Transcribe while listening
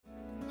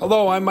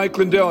Hello, I'm Mike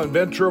Lindell,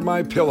 inventor of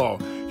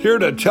MyPillow, here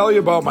to tell you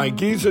about my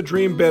Giza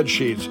Dream bed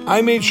sheets.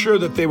 I made sure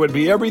that they would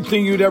be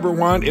everything you'd ever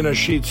want in a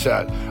sheet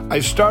set.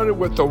 I started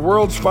with the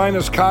world's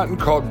finest cotton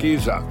called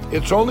Giza.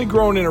 It's only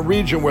grown in a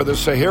region where the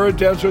Sahara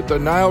Desert, the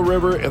Nile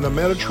River, and the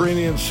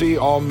Mediterranean Sea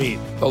all meet.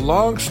 The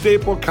long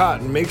staple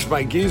cotton makes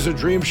my Giza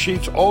Dream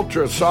sheets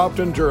ultra soft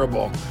and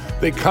durable.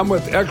 They come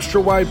with extra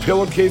wide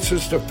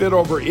pillowcases to fit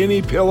over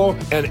any pillow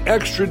and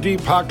extra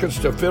deep pockets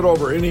to fit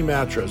over any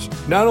mattress.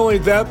 Not only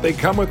that, they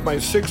come with my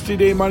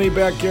 60-day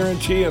money-back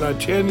guarantee and a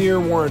 10-year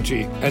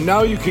warranty. And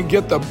now you can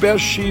get the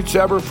best sheets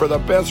ever for the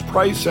best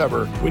price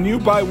ever. When you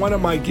buy one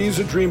of my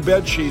Giza Dream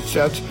bed sheet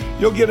sets,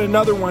 you'll get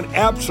another one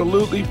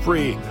absolutely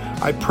free.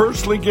 I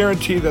personally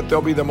guarantee that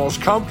they'll be the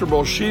most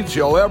comfortable sheets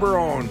you'll ever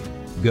own.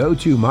 Go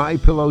to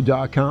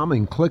MyPillow.com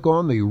and click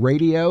on the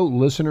radio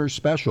listener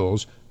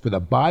specials for the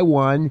buy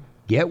one,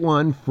 get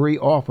one free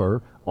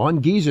offer on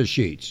Giza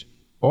sheets.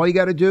 All you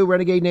got to do,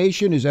 Renegade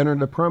Nation, is enter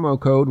the promo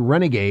code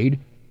RENEGADE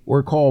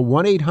or call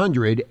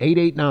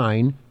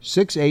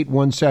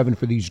 1-800-889-6817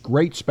 for these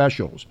great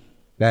specials.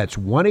 That's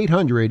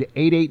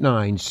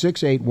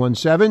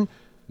 1-800-889-6817.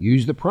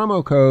 Use the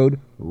promo code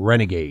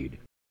RENEGADE.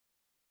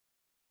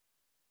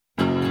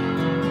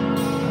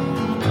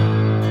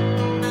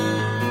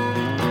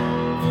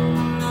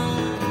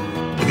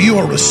 If you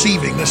are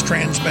receiving this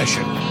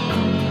transmission,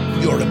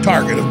 you are the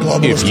target of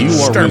globalist If you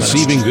are exterminists.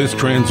 receiving this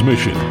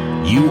transmission,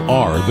 you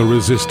are the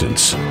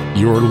resistance.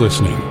 You're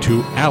listening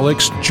to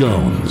Alex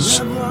Jones.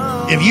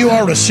 If you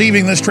are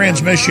receiving this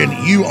transmission,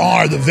 you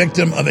are the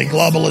victim of a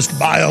globalist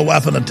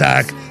bioweapon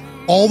attack.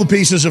 All the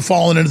pieces have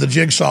fallen into the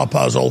jigsaw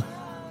puzzle.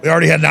 We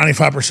already had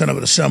 95% of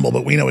it assembled,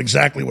 but we know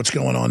exactly what's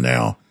going on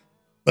now.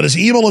 But as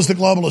evil as the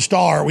globalists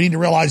are, we need to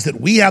realize that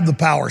we have the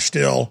power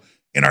still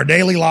in our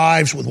daily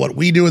lives with what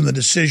we do and the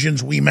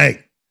decisions we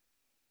make.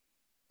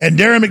 And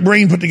Darren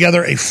McBreen put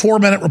together a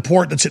 4-minute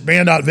report that's at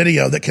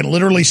band.video that can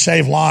literally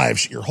save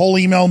lives. Your whole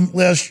email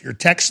list, your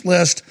text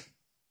list,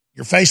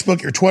 your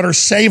Facebook, your Twitter,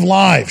 save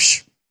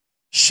lives.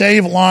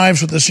 Save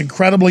lives with this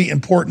incredibly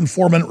important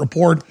 4-minute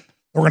report.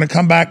 We're going to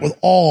come back with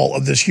all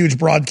of this huge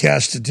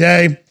broadcast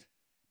today.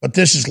 But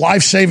this is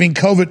life-saving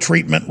COVID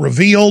treatment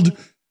revealed.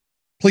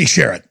 Please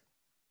share it.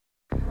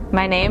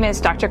 My name is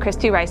Dr.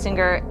 Christy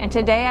Reisinger, and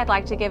today I'd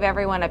like to give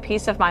everyone a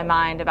piece of my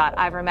mind about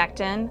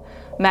ivermectin,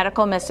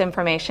 medical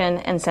misinformation,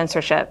 and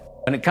censorship.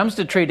 When it comes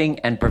to treating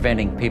and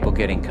preventing people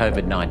getting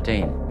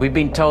COVID-19, we've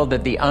been told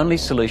that the only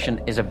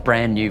solution is a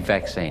brand new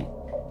vaccine.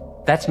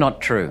 That's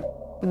not true.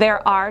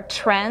 There are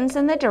trends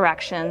in the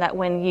direction that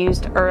when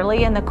used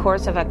early in the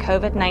course of a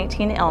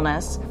COVID-19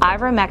 illness,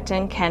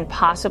 ivermectin can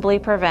possibly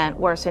prevent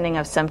worsening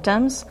of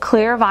symptoms,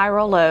 clear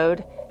viral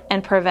load,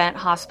 and prevent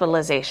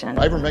hospitalization.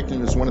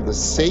 Ivermectin is one of the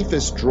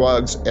safest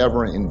drugs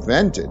ever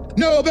invented.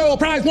 Nobel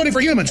Prize winning for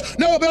humans.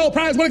 Nobel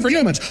Prize winning for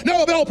humans.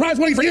 Nobel Prize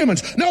winning for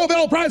humans.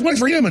 Nobel Prize winning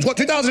for humans. What,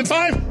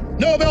 2005?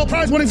 Nobel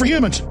Prize winning for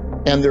humans.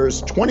 And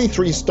there's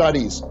 23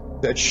 studies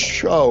that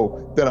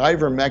show that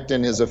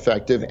ivermectin is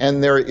effective,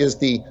 and there is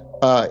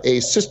a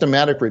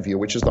systematic review,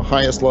 which is the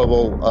highest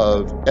level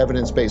of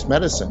evidence-based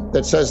medicine,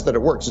 that says that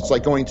it works. It's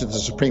like going to the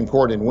Supreme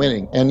Court and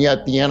winning, and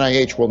yet the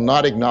NIH will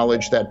not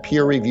acknowledge that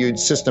peer-reviewed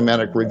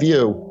systematic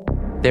review.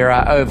 There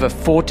are over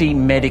 40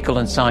 medical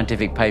and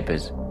scientific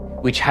papers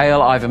which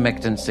hail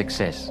ivermectin's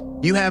success.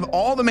 You have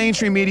all the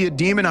mainstream media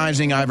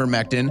demonizing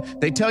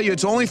ivermectin. They tell you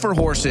it's only for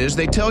horses.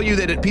 They tell you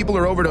that people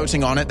are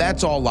overdosing on it.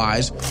 That's all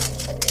lies.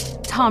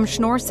 Tom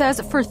Schnorr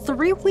says for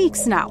 3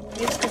 weeks now,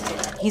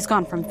 he's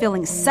gone from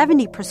filling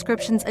 70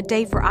 prescriptions a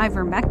day for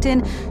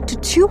ivermectin to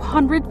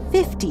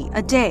 250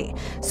 a day.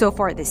 So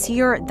far this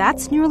year,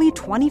 that's nearly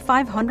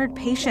 2,500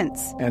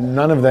 patients. And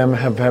none of them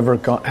have ever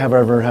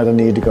had a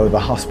need to go to the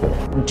hospital.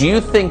 Do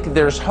you think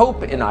there's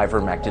hope in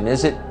ivermectin?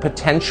 Is it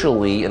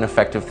potentially an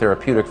effective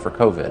therapeutic for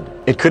COVID?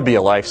 It could be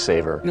a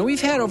lifesaver. You know, we've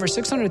had over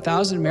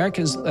 600,000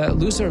 Americans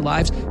lose their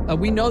lives.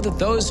 We know that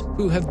those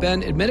who have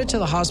been admitted to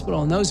the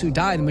hospital and those who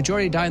died, the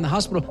majority died in the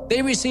hospital,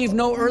 they receive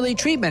no early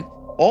treatment.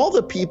 All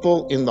the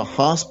people in the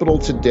hospital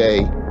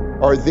today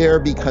are there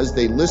because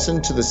they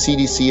listen to the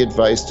CDC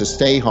advice to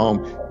stay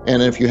home,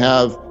 and if you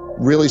have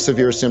really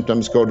severe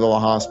symptoms, go to the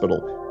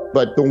hospital.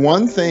 But the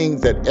one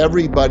thing that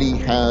everybody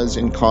has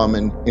in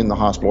common in the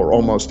hospital, or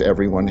almost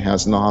everyone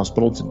has in the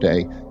hospital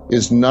today,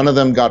 is none of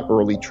them got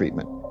early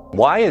treatment.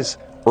 Why is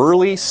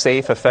early,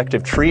 safe,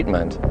 effective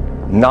treatment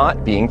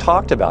not being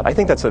talked about? I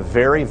think that's a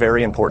very,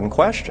 very important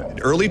question.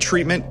 Early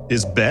treatment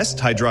is best.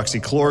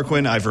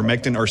 Hydroxychloroquine,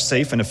 ivermectin are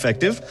safe and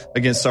effective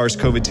against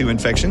SARS-CoV-2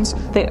 infections.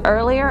 The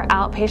earlier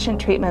outpatient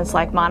treatments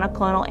like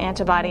monoclonal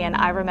antibody and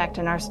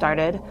ivermectin are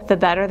started, the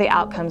better the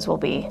outcomes will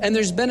be. And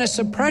there's been a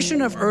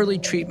suppression of early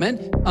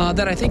treatment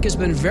that I think has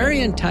been very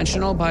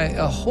intentional by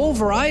a whole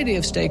variety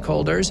of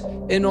stakeholders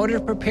in order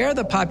to prepare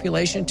the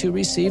population to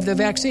receive the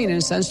vaccine, in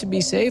a sense to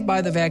be saved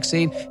by the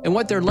vaccine. And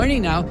what they're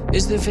learning now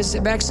is that if the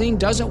vaccine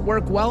doesn't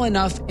work well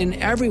enough in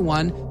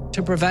everyone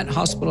to prevent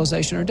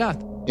hospitalization or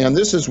death. And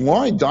this is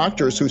why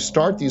doctors who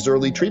start these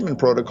early treatment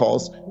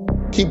protocols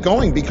keep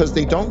going, because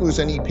they don't lose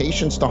any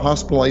patients to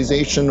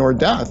hospitalization or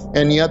death.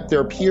 And yet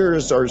their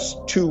peers are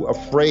too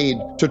afraid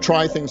to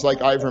try things like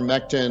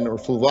ivermectin or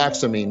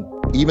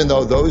fluvoxamine, even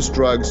though those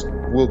drugs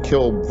will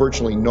kill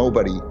virtually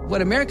nobody.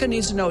 What America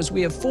needs to know is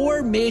we have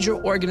 4 major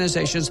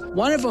organizations,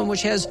 one of them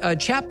which has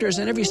chapters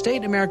in every state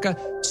in America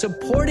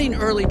supporting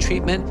early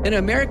treatment. And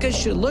America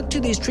should look to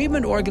these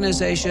treatment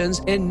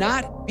organizations and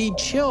not be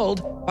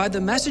chilled by the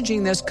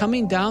messaging that's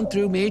coming down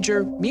through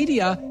major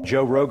media.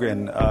 Joe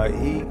Rogan,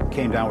 he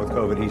came down with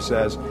COVID. He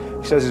says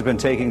he's been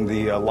taking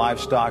the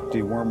livestock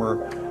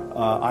dewormer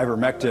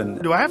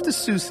ivermectin. Do I have to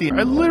sue CDC?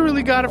 I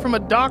literally got it from a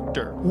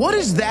doctor. What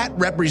does that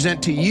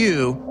represent to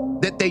you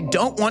that they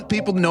don't want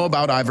people to know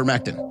about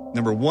ivermectin?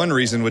 Number one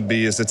reason would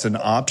be is it's an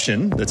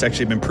option that's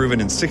actually been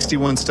proven in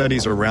 61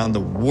 studies around the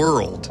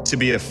world to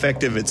be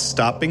effective at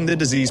stopping the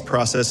disease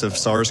process of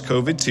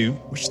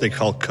SARS-CoV-2, which they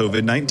call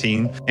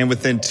COVID-19. And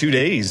within 2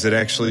 days, it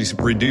actually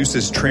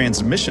reduces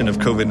transmission of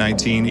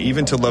COVID-19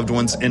 even to loved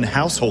ones in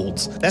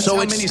households. That's so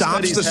how it many stops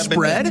studies the have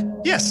spread? been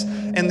done. Yes.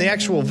 And the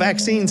actual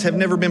vaccines have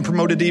never been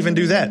promoted to even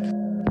do that.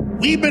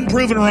 We've been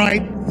proven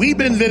right. We've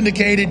been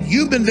vindicated.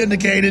 You've been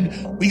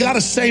vindicated. We got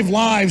to save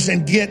lives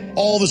and get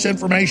all this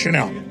information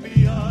out.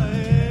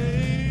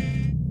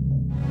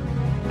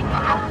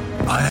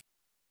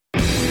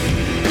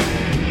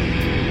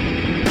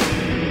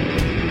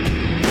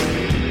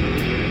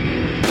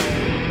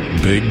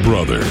 Big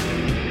Brother,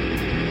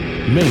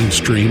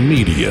 mainstream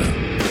media,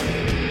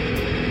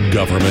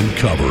 government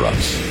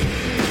cover-ups.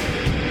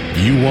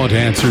 You want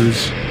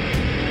answers?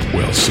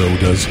 Well, so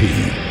does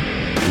he.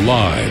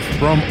 Live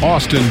from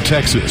Austin,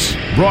 Texas,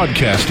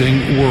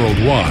 broadcasting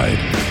worldwide,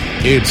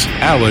 it's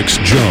Alex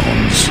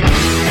Jones.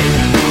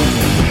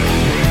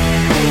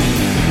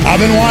 I've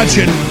been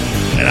watching,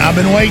 and I've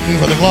been waiting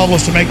for the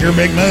globalists to make their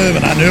big move,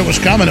 and I knew it was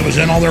coming. It was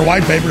in all their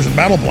white papers and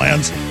battle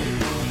plans.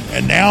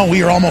 And now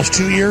we are almost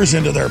 2 years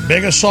into their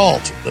big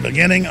assault, the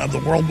beginning of the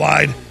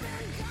worldwide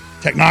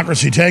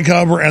technocracy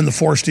takeover and the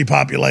forced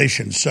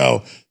depopulation.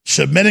 So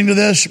submitting to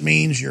this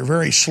means your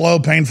very slow,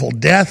 painful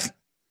death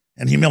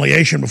and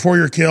humiliation before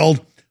you're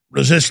killed.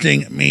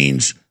 Resisting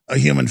means a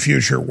human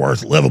future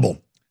worth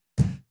livable.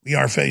 We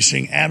are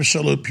facing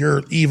absolute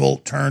pure evil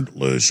turned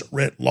loose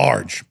writ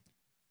large.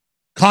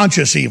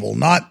 Conscious evil,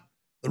 not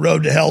the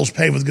road to hell is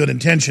paved with good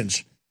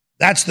intentions.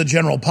 That's the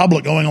general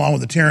public going along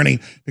with the tyranny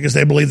because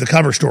they believe the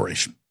cover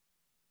stories.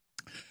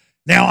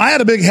 Now, I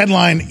had a big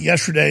headline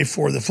yesterday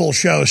for the full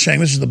show saying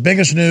this is the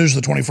biggest news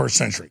of the 21st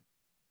century.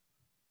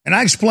 And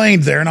I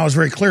explained there, and I was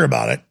very clear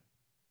about it,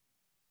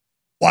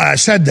 why I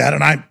said that,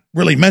 and I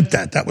really meant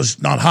that. That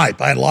was not hype.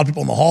 I had a lot of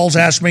people in the halls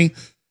ask me.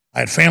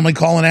 I had family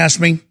call and ask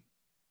me.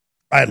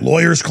 I had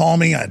lawyers call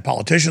me. I had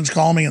politicians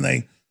call me, and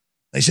they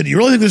said, do you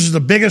really think this is the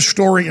biggest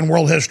story in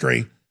world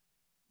history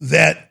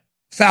that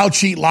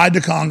Fauci lied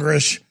to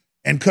Congress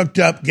and cooked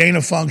up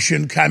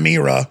gain-of-function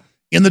chimera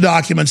in the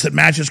documents that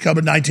matches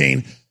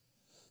COVID-19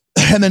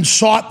 and then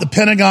sought the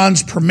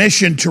Pentagon's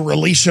permission to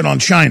release it on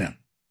China?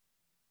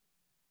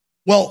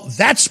 Well,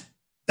 that's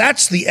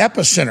the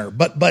epicenter.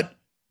 But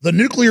the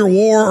nuclear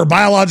war or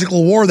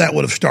biological war that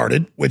would have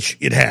started, which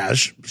it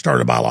has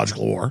started a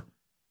biological war,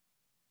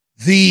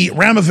 the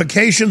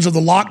ramifications of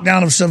the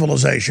lockdown of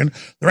civilization,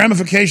 the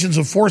ramifications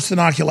of forced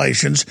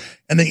inoculations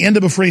and the end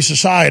of a free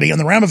society, and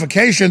the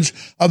ramifications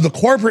of the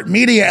corporate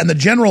media and the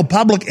general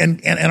public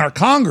and our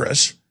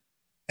Congress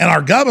and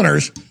our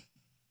governors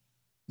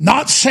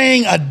not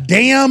saying a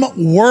damn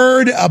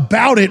word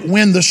about it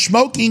when the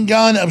smoking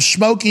gun of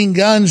smoking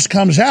guns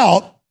comes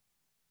out.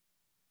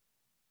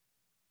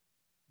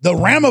 The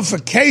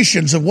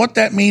ramifications of what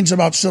that means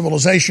about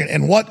civilization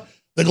and what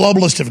the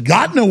globalists have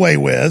gotten away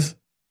with,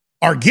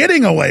 are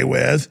getting away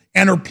with,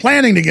 and are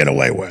planning to get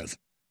away with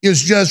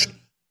is just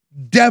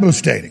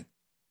devastating.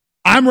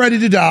 I'm ready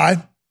to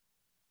die.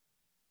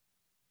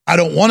 I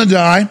don't want to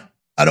die.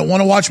 I don't want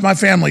to watch my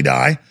family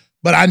die,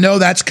 but I know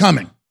that's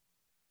coming.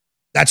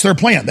 That's their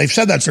plan. They've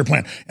said that's their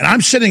plan. And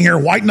I'm sitting here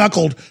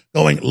white-knuckled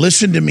going,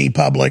 listen to me,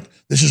 public.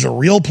 This is a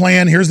real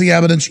plan. Here's the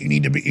evidence. You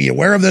need to be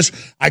aware of this.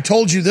 I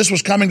told you this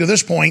was coming to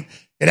this point.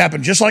 It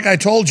happened just like I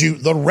told you.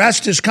 The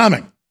rest is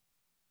coming.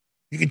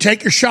 You can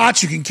take your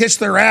shots. You can kiss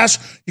their ass.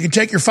 You can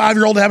take your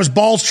 5-year-old to have his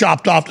balls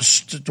chopped off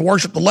to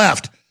worship the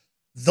left.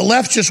 The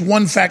left's just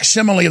one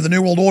facsimile of the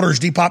New World Order's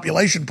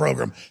depopulation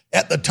program.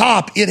 At the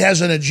top, it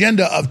has an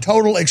agenda of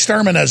total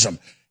exterminism,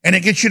 and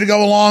it gets you to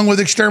go along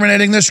with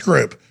exterminating this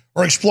group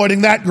or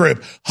exploiting that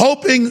group,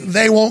 hoping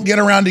they won't get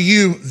around to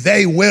you.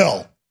 They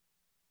will.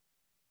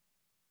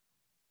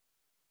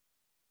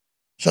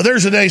 So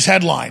there's today's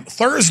headline.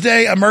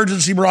 Thursday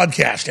emergency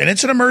broadcast, and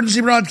it's an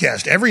emergency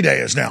broadcast. Every day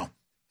is now.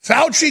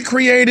 Fauci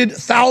created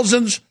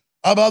thousands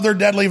of other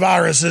deadly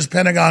viruses,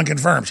 Pentagon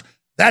confirms.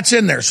 That's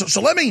in there.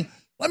 So let me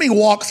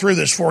walk through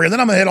this for you, then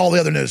I'm going to hit all the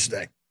other news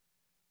today.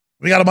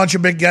 We got a bunch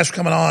of big guests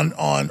coming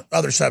on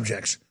other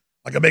subjects,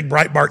 like a big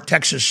Breitbart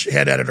Texas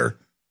head editor,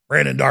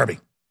 Brandon Darby,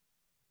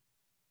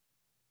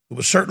 who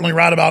was certainly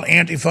right about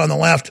Antifa on the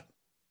left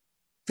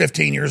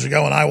 15 years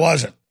ago, and I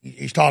wasn't.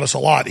 He's taught us a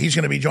lot. He's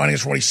going to be joining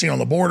us for what he's seen on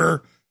the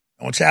border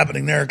and what's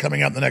happening there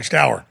coming up in the next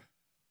hour.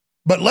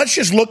 But let's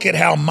just look at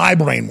how my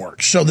brain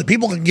works so that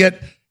people can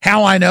get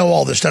how I know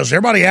all this stuff. So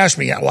everybody asks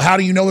me, well, how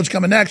do you know what's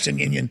coming next in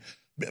Union?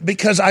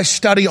 Because I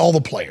study all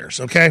the players,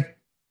 okay?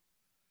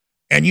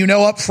 And you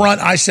know up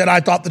front, I said I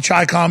thought the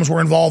Chi-Coms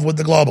were involved with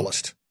the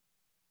globalists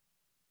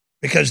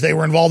because they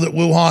were involved at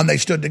Wuhan. They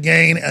stood to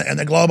gain, and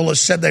the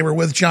globalists said they were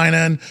with China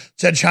and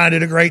said China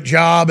did a great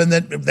job and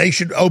that they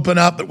should open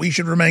up, but we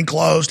should remain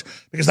closed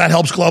because that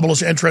helps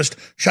globalist interest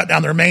shut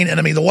down their main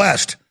enemy, the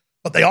West.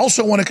 But they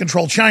also want to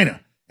control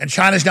China, and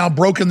China's now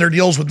broken their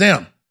deals with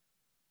them.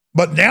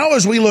 But now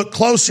as we look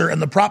closer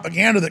and the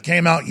propaganda that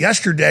came out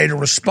yesterday to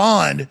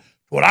respond to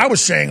what I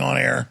was saying on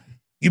air,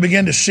 you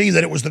begin to see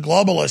that it was the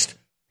globalists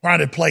trying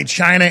to play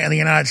China and the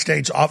United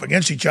States off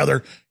against each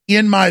other,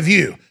 in my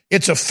view.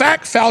 It's a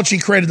fact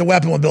Fauci created the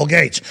weapon with Bill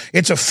Gates.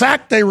 It's a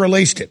fact they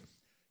released it.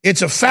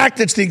 It's a fact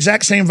it's the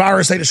exact same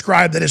virus they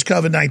described that is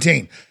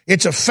COVID-19.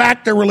 It's a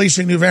fact they're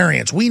releasing new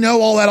variants. We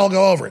know all that. I'll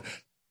go over it.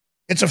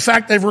 It's a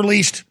fact they've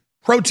released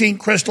protein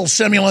crystal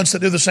simulants that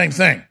do the same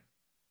thing.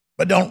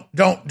 But don't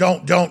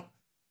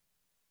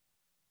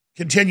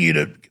continue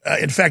to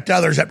infect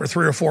others after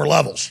 3 or 4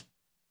 levels,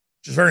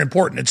 which is very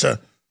important. It's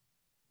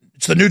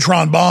the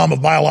neutron bomb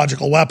of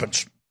biological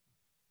weapons.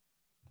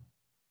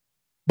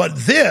 But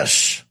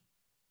this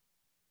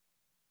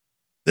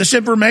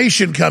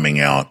information coming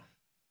out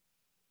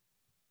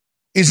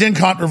is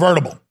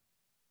incontrovertible.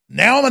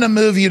 Now I'm going to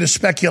move you to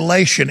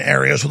speculation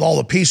areas with all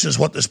the pieces,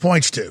 what this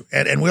points to.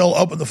 And we'll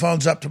open the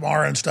phones up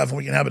tomorrow and stuff, and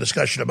we can have a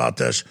discussion about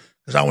this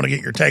because I want to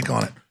get your take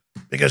on it.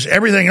 Because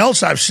everything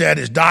else I've said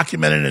is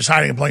documented and is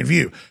hiding in plain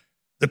view.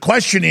 The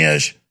question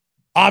is,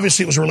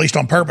 obviously it was released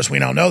on purpose. We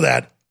now know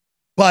that.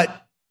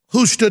 But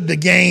who stood to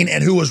gain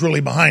and who was really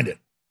behind it?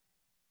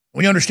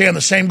 We understand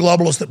the same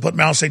globalists that put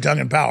Mao Zedong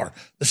in power,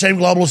 the same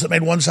globalists that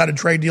made one-sided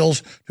trade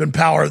deals to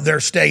empower their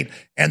state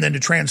and then to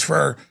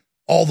transfer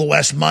all the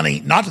West money,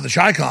 not to the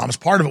Chi-Coms,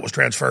 part of it was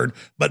transferred,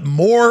 but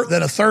more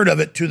than a third of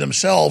it to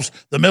themselves,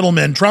 the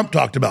middlemen Trump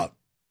talked about.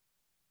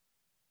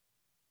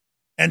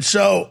 And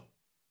so,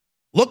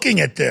 looking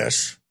at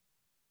this,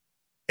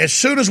 as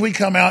soon as we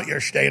come out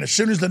yesterday and as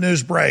soon as the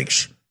news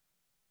breaks,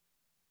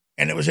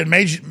 and it was in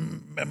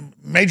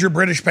major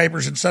British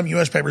papers and some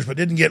U.S. papers, but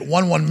didn't get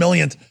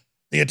 1/1,000,000th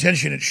the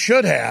attention it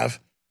should have,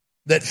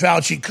 that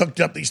Fauci cooked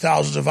up these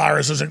thousands of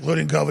viruses,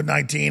 including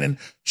COVID-19, and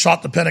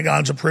sought the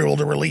Pentagon's approval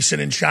to release it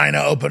in China,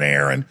 open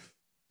air, and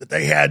that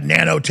they had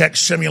nanotech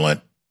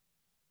simulant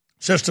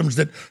systems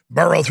that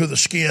burrow through the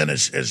skin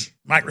as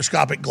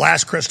microscopic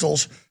glass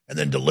crystals and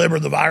then deliver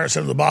the virus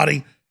into the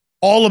body.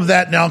 All of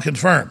that now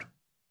confirmed,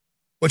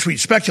 which we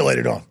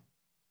speculated on.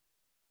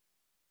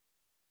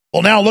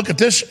 Well, now look at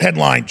this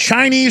headline.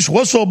 Chinese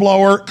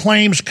whistleblower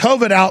claims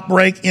COVID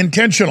outbreak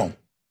intentional.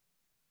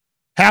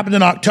 Happened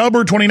in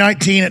October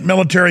 2019 at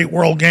Military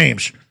World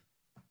Games.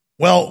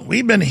 Well,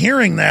 we've been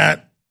hearing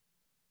that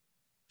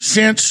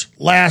since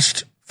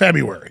last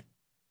February.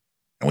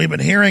 And we've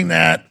been hearing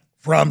that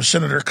from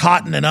Senator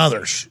Cotton and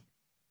others.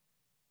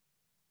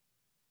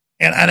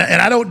 And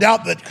I don't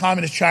doubt that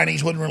communist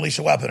Chinese wouldn't release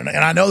a weapon. And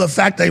I know the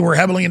fact they were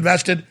heavily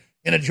invested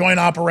in a joint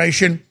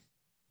operation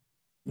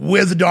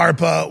with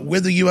DARPA,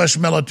 with the U.S.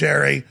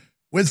 military,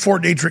 with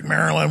Fort Detrick,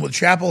 Maryland, with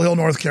Chapel Hill,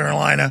 North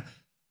Carolina.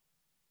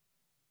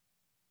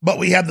 But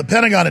we have the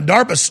Pentagon and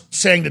DARPA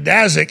saying to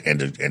Daszak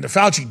and to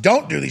Fauci,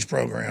 don't do these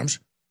programs.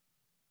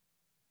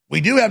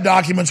 We do have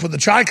documents with the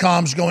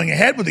Chi-Coms going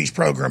ahead with these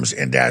programs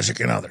in Daszak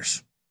and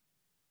others.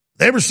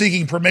 They were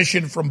seeking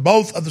permission from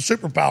both of the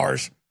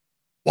superpowers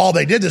while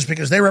they did this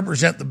because they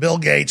represent the Bill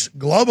Gates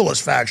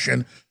globalist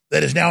faction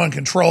that is now in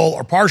control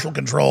or partial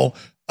control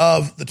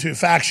of the two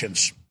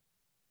factions.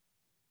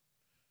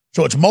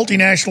 So it's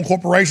multinational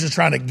corporations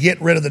trying to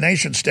get rid of the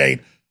nation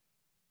state.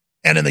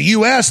 And in the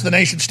U.S., the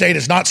nation state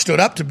has not stood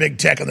up to big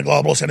tech and the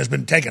globalists and has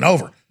been taken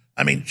over.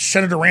 I mean,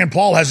 Senator Rand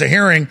Paul has a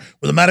hearing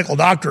with a medical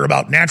doctor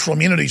about natural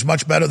immunity is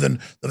much better than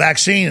the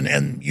vaccine.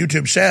 And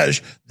YouTube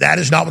says that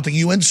is not what the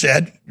UN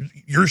said.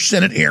 Your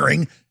Senate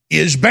hearing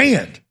is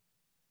banned.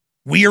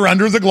 We are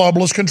under the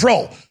globalist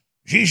control.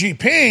 Xi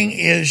Jinping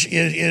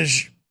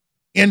is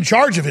in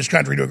charge of his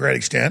country to a great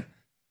extent.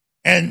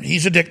 And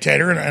he's a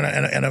dictator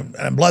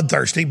and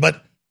bloodthirsty,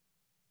 but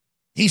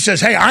he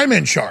says, hey, I'm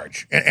in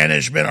charge, and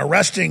has been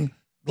arresting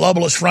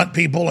globalist front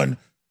people and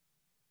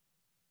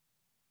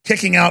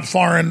kicking out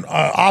foreign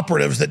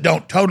operatives that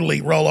don't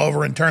totally roll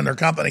over and turn their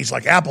companies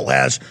like Apple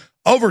has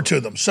over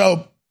to them.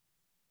 So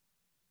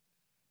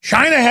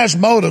China has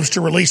motives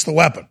to release the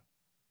weapon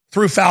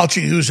through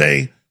Fauci, who's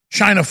a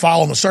China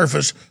foul on the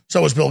surface.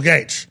 So is Bill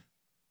Gates.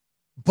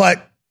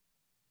 But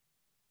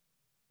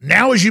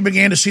now as you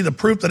began to see the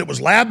proof that it was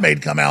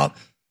lab-made come out,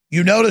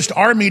 you noticed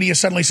our media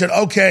suddenly said,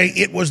 okay,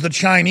 it was the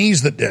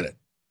Chinese that did it.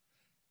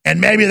 And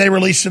maybe they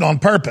released it on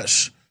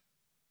purpose.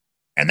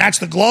 And that's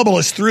the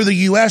globalists through the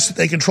U.S. that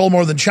they control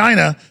more than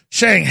China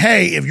saying,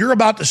 hey, if you're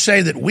about to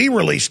say that we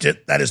released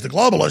it, that is the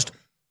globalist,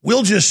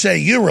 we'll just say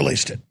you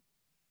released it.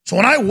 So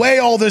when I weigh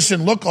all this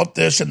and look at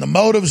this and the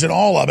motives and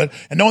all of it,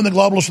 and knowing the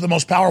globalists are the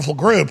most powerful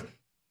group,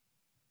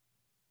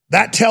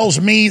 that tells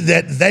me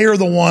that they are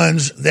the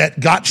ones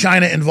that got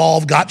China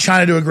involved, got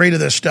China to agree to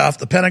this stuff.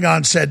 The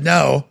Pentagon said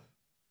no.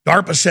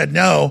 DARPA said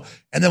no.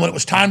 And then when it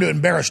was time to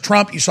embarrass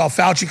Trump, you saw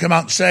Fauci come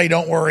out and say,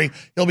 don't worry,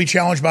 he'll be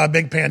challenged by a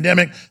big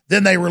pandemic.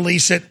 Then they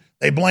release it.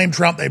 They blame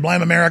Trump. They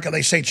blame America.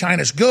 They say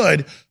China's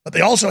good. But they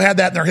also had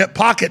that in their hip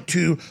pocket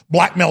to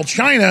blackmail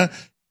China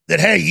that,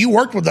 hey, you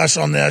worked with us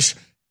on this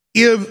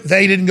if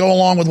they didn't go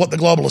along with what the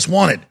globalists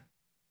wanted.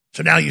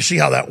 So now you see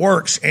how that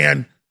works.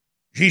 And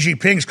Xi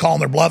Jinping's calling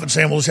their bluff and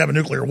saying, we'll just have a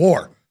nuclear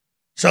war.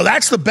 So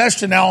that's the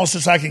best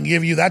analysis I can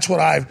give you. That's what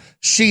I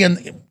see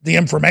in the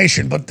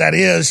information. But that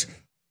is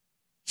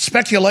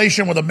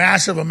speculation with a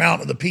massive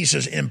amount of the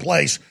pieces in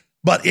place.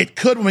 But it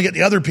could, when we get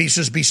the other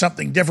pieces, be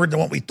something different than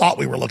what we thought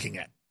we were looking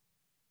at.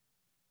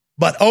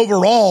 But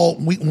overall,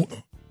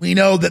 we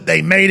know that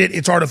they made it.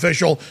 It's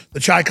artificial. The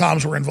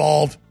Chi-Coms were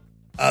involved.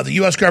 The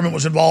U.S. government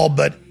was involved,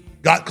 but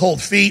got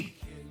cold feet.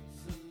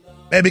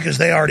 Maybe because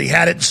they already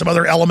had it. Some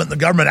other element in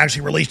the government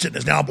actually released it and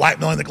is now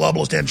blackmailing the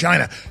globalists and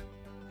China.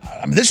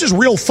 I mean, this is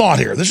real thought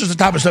here. This is the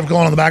type of stuff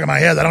going on in the back of my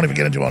head that I don't even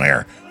get into on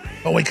air.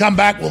 When we come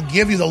back, we'll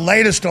give you the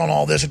latest on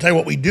all this and tell you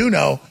what we do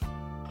know.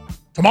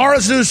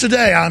 Tomorrow's News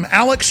Today. I'm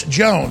Alex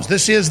Jones.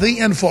 This is the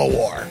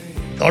InfoWar.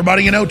 Tell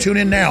everybody you know, tune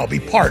in now. Be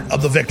part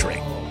of the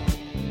victory.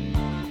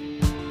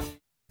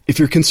 If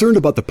you're concerned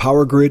about the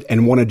power grid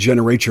and want to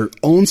generate your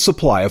own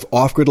supply of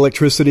off-grid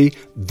electricity,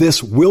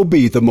 this will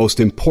be the most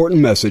important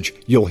message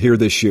you'll hear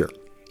this year.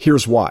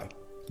 Here's why.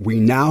 We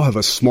now have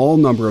a small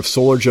number of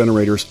solar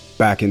generators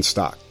back in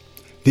stock.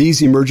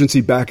 These emergency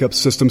backup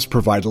systems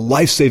provide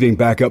life-saving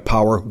backup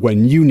power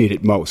when you need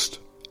it most.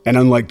 And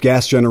unlike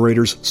gas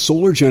generators,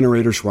 solar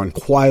generators run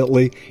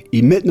quietly,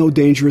 emit no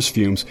dangerous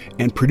fumes,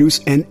 and produce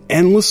an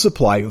endless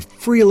supply of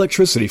free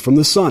electricity from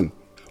the sun.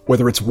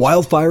 Whether it's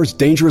wildfires,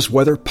 dangerous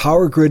weather,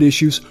 power grid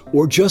issues,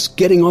 or just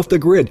getting off the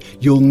grid,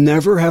 you'll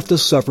never have to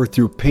suffer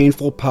through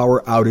painful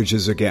power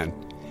outages again.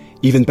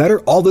 Even better,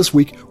 all this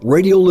week,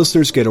 radio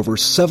listeners get over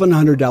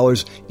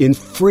 $700 in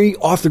free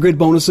off-the-grid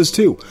bonuses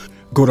too.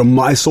 Go to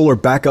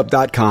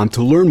mysolarbackup.com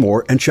to learn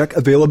more and check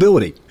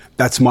availability.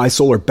 That's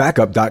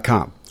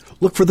mysolarbackup.com.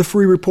 Look for the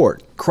free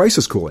report,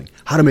 Crisis Cooling,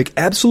 how to make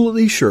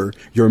absolutely sure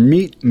your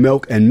meat,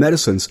 milk, and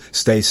medicines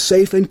stay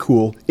safe and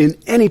cool in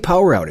any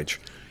power outage.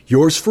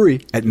 Yours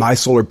free at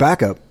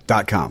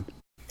mysolarbackup.com.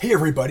 Hey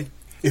everybody,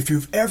 if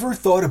you've ever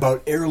thought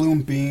about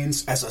heirloom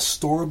beans as a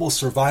storable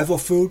survival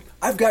food,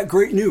 I've got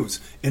great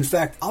news. In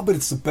fact, I'll bet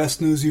it's the best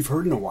news you've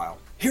heard in a while.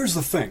 Here's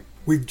the thing.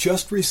 We've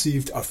just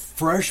received a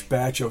fresh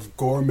batch of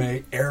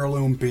gourmet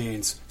heirloom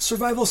beans,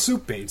 survival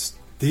soup beans.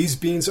 These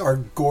beans are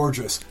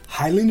gorgeous,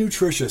 highly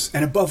nutritious,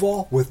 and above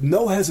all, with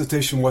no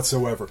hesitation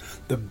whatsoever,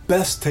 the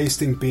best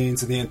tasting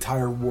beans in the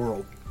entire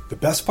world. The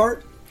best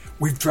part?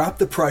 We've dropped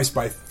the price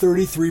by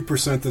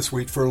 33% this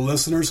week for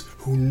listeners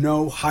who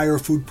know higher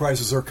food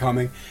prices are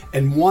coming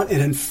and want an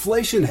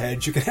inflation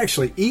hedge you can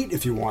actually eat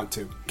if you want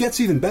to.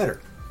 Gets even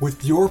better.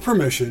 With your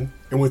permission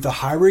and with a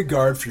high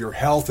regard for your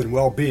health and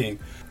well-being,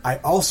 I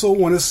also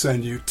want to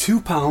send you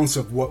 2 pounds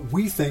of what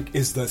we think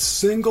is the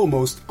single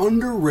most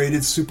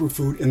underrated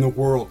superfood in the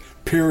world,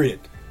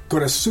 period. Go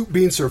to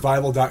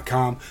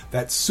soupbeansurvival.com,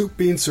 that's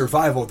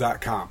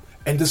soupbeansurvival.com,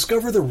 and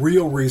discover the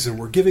real reason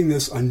we're giving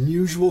this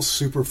unusual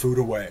superfood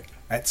away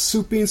at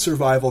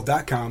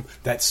soupbeansurvival.com,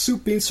 that's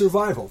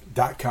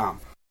soupbeansurvival.com.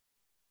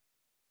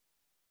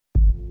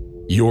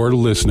 You're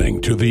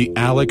listening to The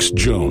Alex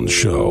Jones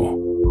Show.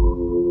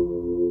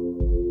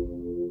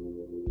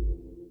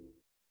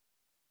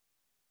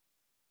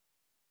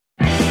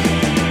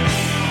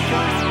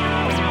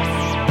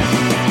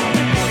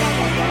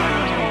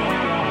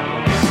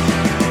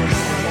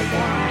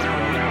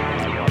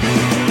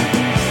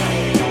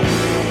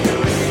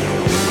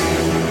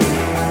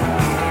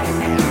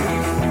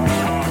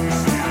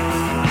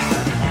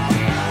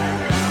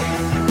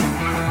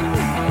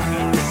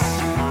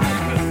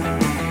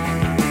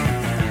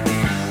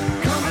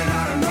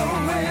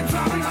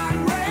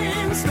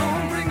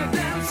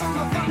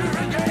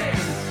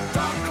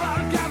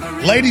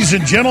 Ladies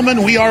and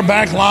gentlemen, we are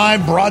back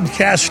live,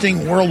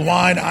 broadcasting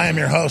worldwide. I am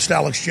your host,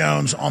 Alex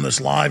Jones, on this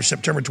live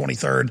September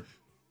 23rd,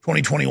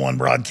 2021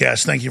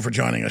 broadcast. Thank you for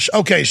joining us.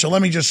 Okay, so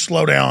let me just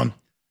slow down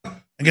and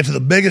get to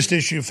the biggest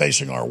issue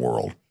facing our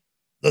world.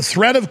 The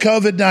threat of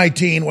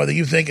COVID-19, whether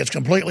you think it's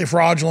completely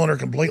fraudulent or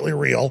completely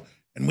real,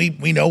 and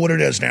we know what it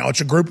is now.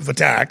 It's a group of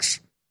attacks.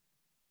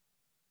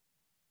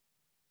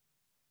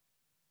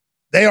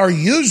 They are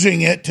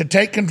using it to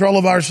take control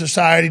of our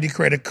society to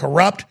create a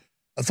corrupt,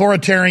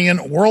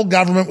 authoritarian world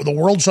government with a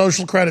world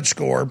social credit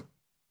score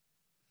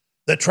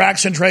that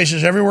tracks and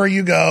traces everywhere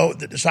you go,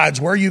 that decides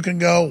where you can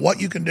go,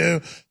 what you can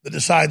do, that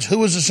decides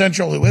who is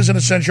essential, who isn't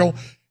essential,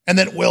 and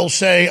that will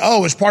say,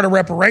 oh, as part of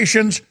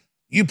reparations,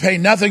 you pay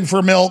nothing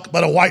for milk,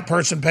 but a white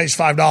person pays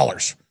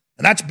 $5.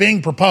 And that's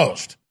being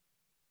proposed.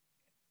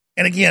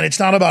 And again, it's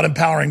not about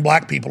empowering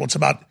black people. It's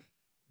about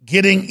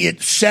getting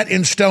it set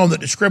in stone that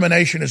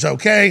discrimination is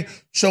okay,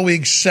 so we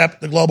accept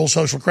the global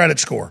social credit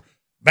score.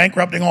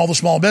 bankrupting all the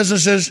small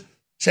businesses,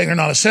 saying they're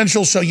not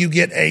essential, so you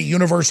get a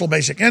universal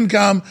basic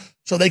income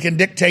so they can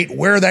dictate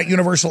where that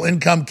universal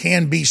income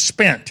can be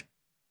spent.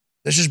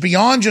 This is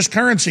beyond just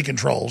currency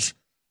controls.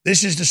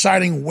 This is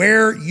deciding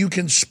where you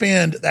can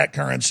spend that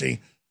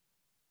currency.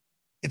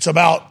 It's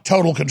about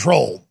total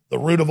control. The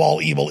root of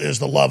all evil is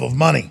the love of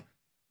money.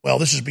 Well,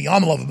 this is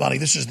beyond the love of money.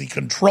 This is the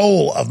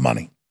control of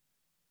money.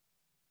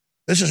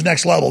 This is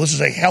next level. This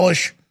is a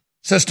hellish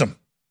system.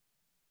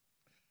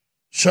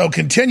 So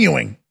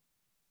continuing,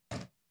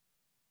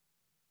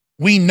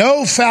 we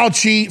know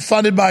Fauci,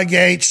 funded by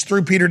Gates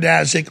through Peter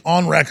Daszak,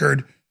 on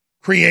record,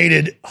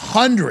 created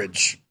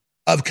hundreds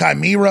of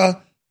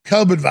chimera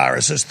COVID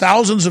viruses,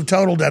 thousands of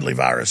total deadly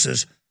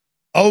viruses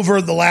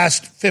over the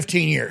last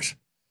 15 years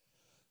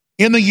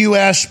in the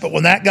U.S. But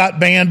when that got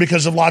banned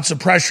because of lots of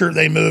pressure,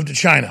 they moved to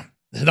China.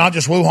 Not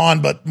just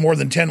Wuhan, but more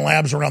than 10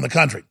 labs around the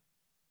country.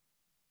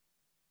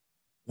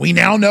 We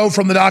now know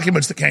from the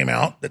documents that came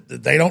out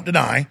that they don't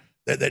deny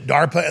that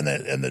DARPA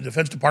and the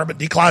Defense Department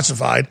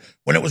declassified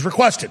when it was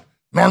requested.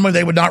 Normally,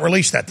 they would not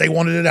release that. They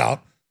wanted it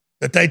out.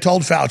 That they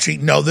told Fauci,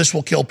 no, this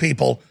will kill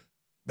people.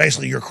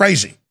 Basically, you're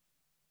crazy.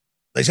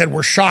 They said,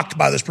 we're shocked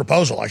by this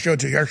proposal. I showed it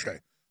to you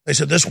yesterday. They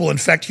said, this will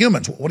infect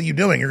humans. What are you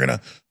doing? You're going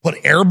to put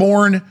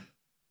airborne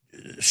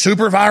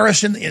super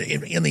virus in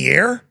the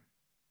air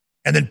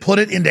and then put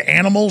it into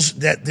animals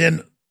that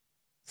then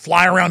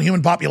fly around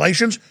human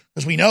populations?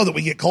 Because we know that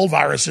we get cold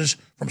viruses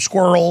from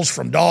squirrels,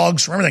 from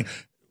dogs, from everything.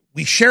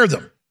 We share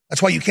them.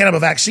 That's why you can't have a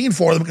vaccine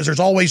for them, because there's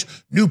always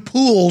new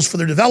pools for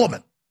their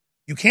development.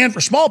 You can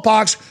for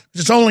smallpox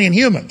because it's only in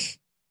humans.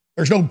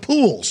 There's no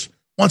pools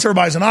once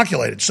everybody's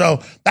inoculated.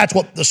 So that's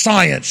what the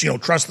science,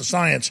 trust the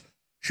science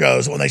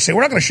shows. When they say,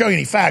 we're not going to show you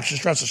any facts,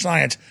 just trust the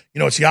science,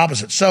 it's the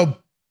opposite. So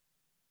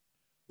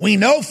we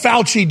know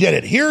Fauci did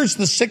it. Here's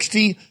the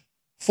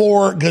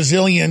 64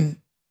 gazillion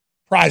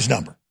prize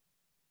number.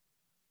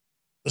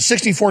 The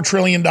 $64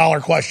 trillion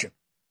question.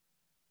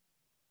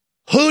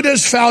 Who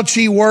does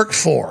Fauci work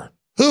for?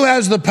 Who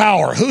has the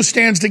power? Who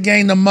stands to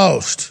gain the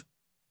most?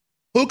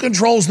 Who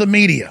controls the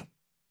media?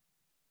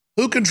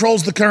 Who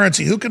controls the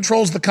currency? Who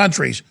controls the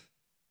countries?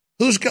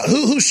 Who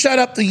set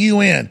up the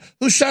UN?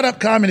 Who set up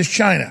Communist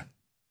China?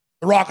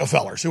 The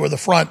Rockefellers, who are the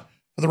front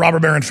for the robber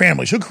baron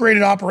families. Who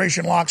created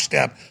Operation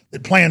Lockstep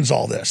that plans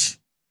all this?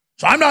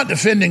 So I'm not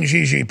defending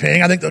Xi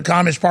Jinping. I think the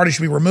Communist Party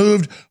should be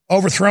removed,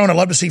 overthrown. I'd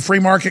love to see free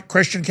market,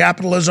 Christian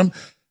capitalism.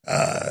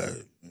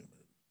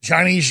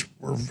 Chinese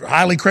were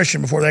highly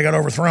Christian before they got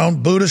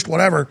overthrown, Buddhist,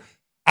 whatever.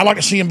 I'd like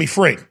to see them be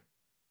free.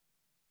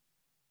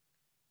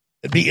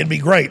 It'd be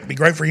great. It'd be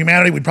great for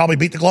humanity. We'd probably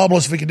beat the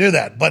globalists if we could do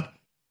that. But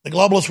the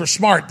globalists were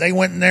smart. They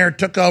went in there,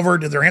 took over,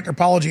 did their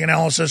anthropology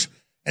analysis,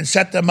 and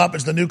set them up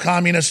as the new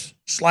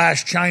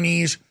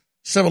communist/Chinese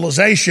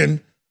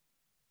civilization,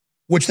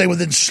 which they would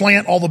then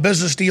slant all the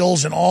business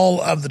deals and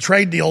all of the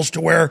trade deals to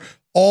where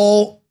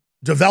all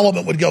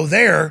development would go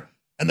there,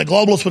 and the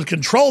globalists would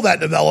control that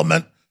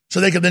development so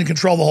they could then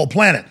control the whole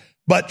planet.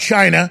 But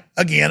China,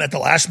 again, at the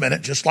last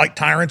minute, just like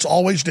tyrants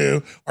always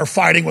do, are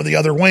fighting with the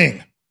other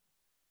wing.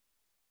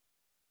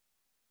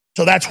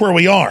 So that's where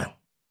we are.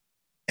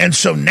 And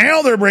so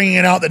now they're bringing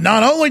it out that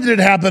not only did it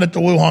happen at the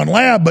Wuhan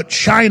lab, but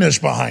China's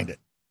behind it.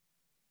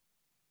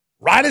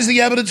 Right as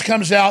the evidence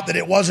comes out that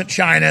it wasn't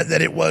China,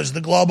 that it was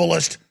the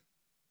globalists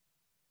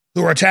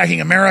who are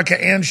attacking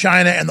America and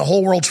China and the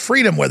whole world's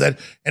freedom with it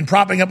and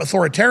propping up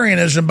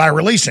authoritarianism by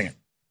releasing it.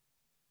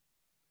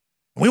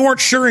 We weren't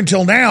sure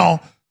until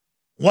now,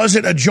 was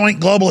it a joint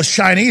globalist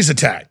Chinese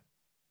attack?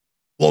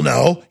 Well,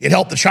 no, it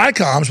helped the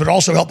Chi-Coms, but it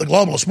also helped the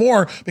globalists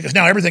more because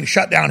now everything's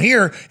shut down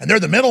here and they're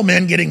the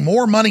middlemen getting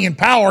more money and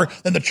power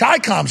than the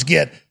Chi-Coms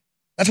get.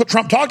 That's what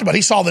Trump talked about.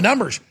 He saw the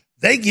numbers.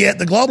 The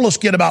globalists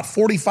get about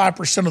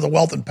 45% of the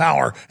wealth and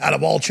power out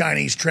of all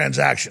Chinese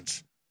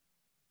transactions.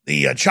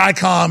 The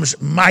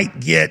Chi-Coms might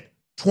get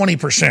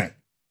 20%,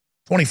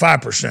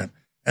 25%, and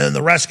then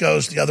the rest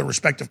goes to the other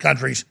respective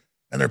countries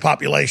and their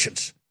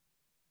populations.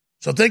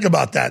 So think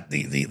about that.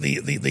 The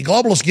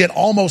globalists get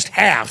almost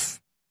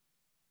half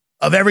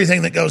of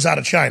everything that goes out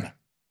of China.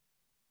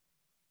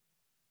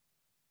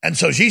 And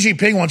so Xi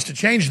Jinping wants to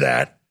change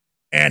that.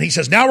 And he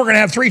says, now we're going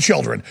to have 3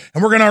 children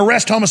and we're going to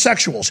arrest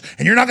homosexuals.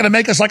 And you're not going to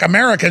make us like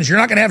Americans. You're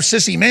not going to have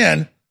sissy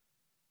men,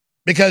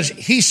 because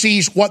he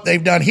sees what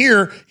they've done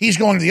here. He's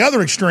going to the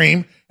other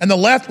extreme. And the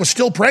left was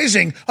still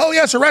praising, oh,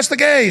 yes, arrest the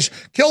gays,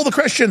 kill the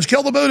Christians,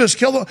 kill the Buddhists,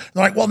 They're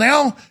like, well,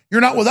 now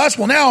you're not with us.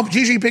 Well, now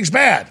Xi Jinping's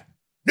bad.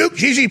 Nuke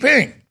Xi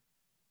Jinping.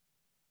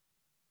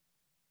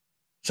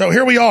 So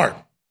here we are.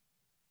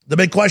 The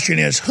big question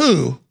is,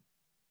 who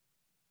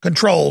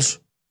controls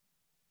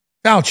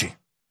Fauci?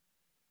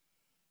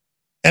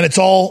 And it's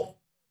all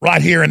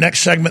right here. And next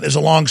segment is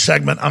a long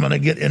segment. I'm going to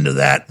get into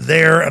that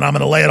there, and I'm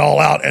going to lay it all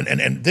out.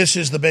 And this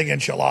is the big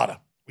enchilada.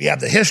 We have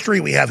the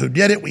history. We have who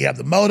did it. We have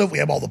the motive. We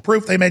have all the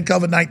proof they made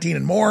COVID-19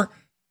 and more.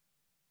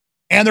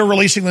 And they're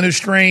releasing the new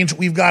strains.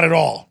 We've got it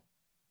all.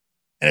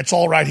 And it's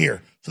all right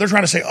here. So they're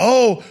trying to say,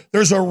 oh,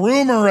 there's a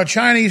rumor, a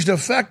Chinese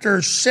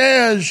defector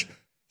says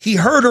he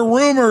heard a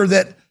rumor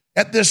that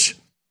at this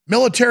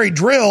military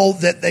drill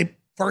that they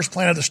first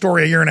planted the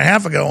story a year and a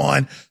half ago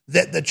on,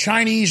 that the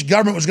Chinese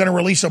government was going to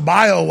release a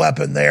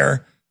bioweapon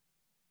there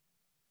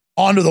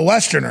onto the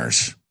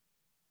Westerners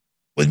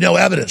with no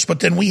evidence. But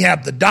then we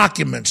have the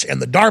documents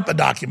and the DARPA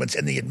documents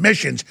and the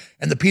admissions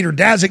and the Peter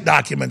Daszak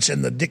documents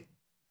and the Dick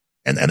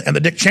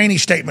Cheney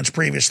statements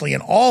previously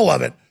and all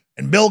of it,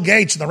 and Bill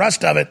Gates and the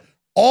rest of it,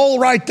 all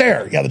right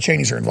there. Yeah, the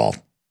Cheneys are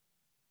involved.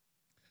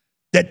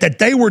 That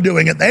they were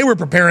doing it, they were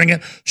preparing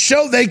it,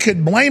 so they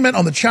could blame it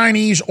on the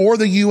Chinese or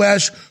the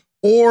U.S.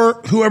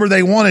 or whoever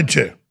they wanted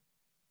to.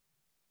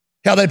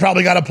 Hell, they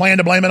probably got a plan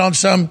to blame it on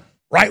some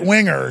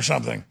right-winger or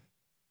something.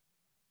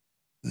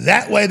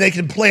 That way they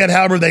can play it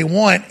however they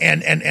want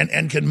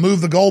and can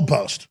move the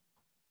goalpost.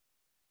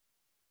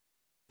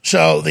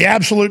 So the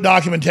absolute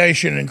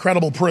documentation and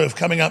incredible proof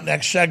coming up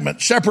next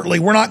segment. Separately,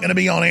 we're not going to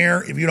be on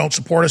air if you don't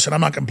support us, and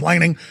I'm not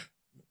complaining.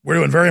 We're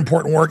doing very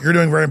important work. You're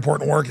doing very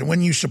important work. And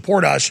when you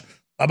support us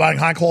by buying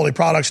high-quality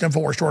products at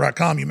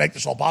InfoWarsStore.com, you make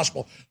this all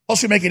possible.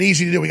 Plus, we make it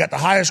easy to do. We got the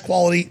highest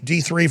quality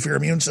D3 for your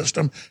immune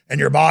system and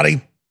your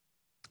body.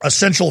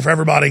 Essential for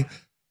everybody.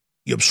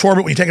 You absorb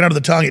it when you take it under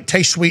the tongue. It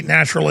tastes sweet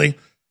naturally.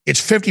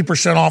 It's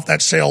 50% off.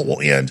 That sale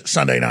will end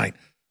Sunday night.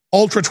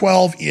 Ultra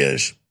 12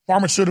 is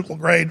pharmaceutical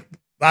grade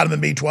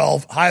vitamin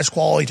B12, highest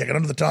quality. Take it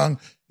under the tongue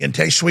and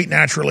taste sweet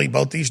naturally.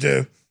 Both these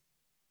do.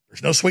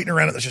 There's no sweetener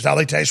in it. That's just how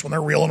they taste when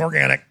they're real and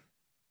organic.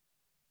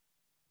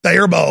 They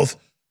are both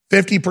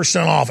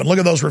 50% off. And look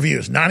at those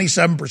reviews.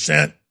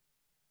 97%,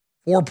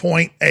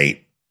 4.8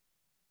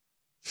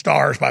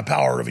 stars by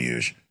Power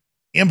Reviews.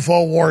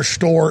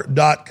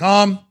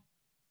 InfoWarsStore.com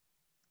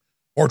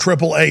or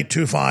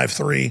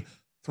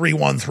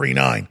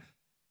 888-253-3139.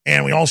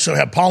 And we also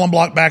have Pollen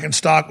Block back in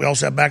stock. We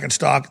also have back in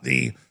stock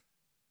the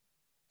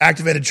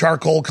activated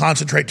charcoal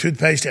concentrate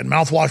toothpaste and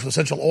mouthwash with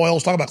essential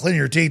oils. Talk about cleaning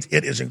your teeth.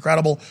 It is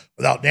incredible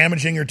without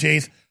damaging your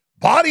teeth.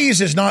 Bodies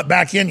is not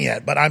back in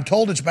yet, but I'm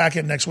told it's back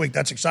in next week.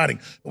 That's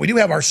exciting. But we do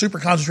have our super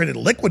concentrated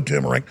liquid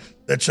turmeric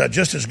that's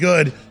just as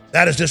good.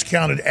 That is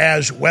discounted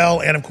as well.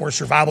 And, of course,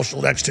 Survival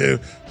Shield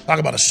X2. Talk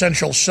about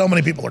essential. So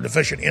many people are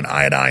deficient in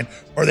iodine,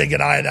 or they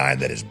get iodine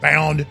that is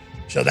bound.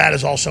 So that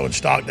is also in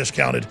stock,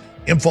 discounted.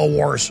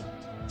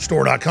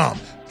 InfoWarsStore.com.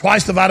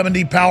 Twice the vitamin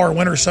D power,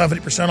 winter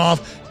 70%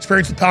 off.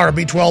 Experience the power of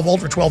B12,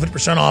 Ultra 12,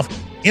 50% off.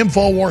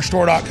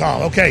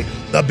 InfoWarsStore.com. Okay,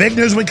 the big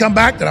news when we come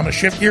back, that I'm going to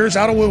shift gears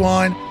out of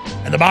Wuhan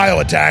and the bio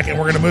attack, and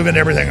we're going to move into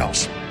everything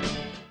else.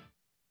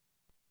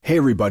 Hey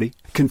everybody,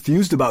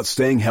 confused about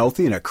staying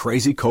healthy in a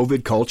crazy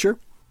COVID culture?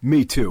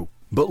 Me too.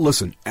 But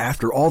listen,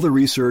 after all the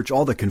research,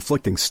 all the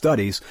conflicting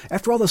studies,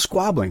 after all the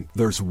squabbling,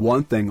 there's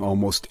one thing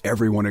almost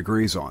everyone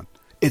agrees on.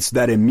 It's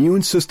that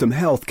immune system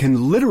health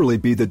can literally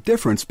be the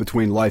difference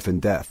between life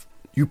and death.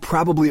 You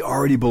probably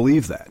already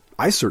believe that.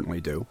 I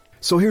certainly do.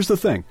 So here's the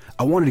thing.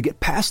 I wanted to get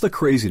past the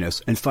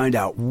craziness and find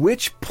out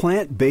which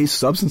plant-based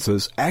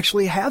substances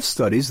actually have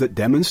studies that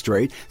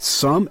demonstrate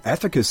some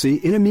efficacy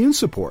in immune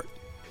support.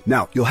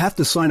 Now, you'll have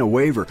to sign a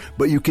waiver,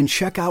 but you can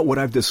check out what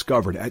I've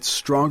discovered at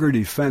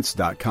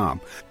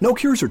StrongerDefense.com. No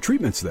cures or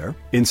treatments there.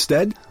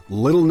 Instead,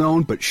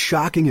 little-known but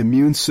shocking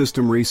immune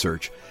system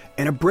research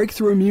and a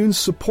breakthrough immune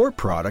support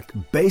product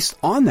based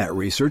on that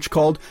research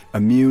called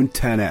Immune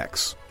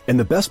 10X. And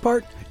the best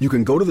part? You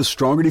can go to the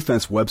Stronger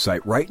Defense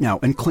website right now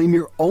and claim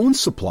your own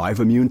supply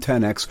of Immune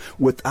 10X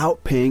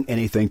without paying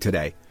anything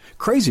today.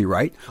 Crazy,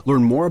 right?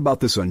 Learn more about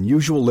this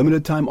unusual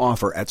limited-time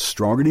offer at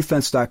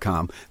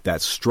StrongerDefense.com.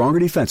 That's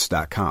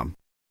StrongerDefense.com.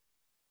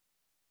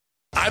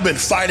 I've been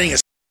fighting.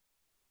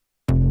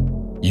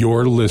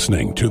 You're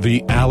listening to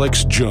The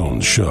Alex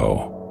Jones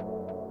Show.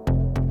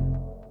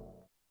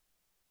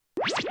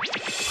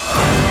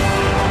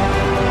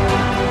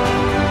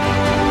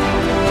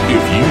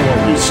 If you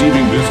are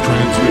receiving this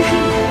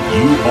transmission,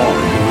 you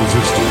are the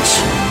resistance.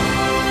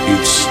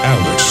 It's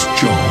Alex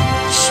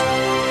Jones.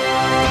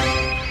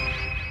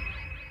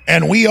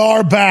 And we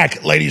are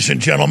back, ladies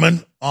and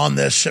gentlemen, on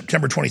this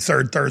September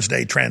 23rd,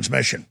 Thursday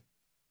transmission.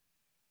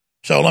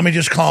 So let me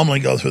just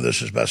calmly go through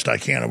this as best I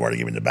can. I've already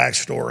given the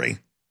backstory.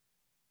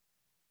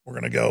 We're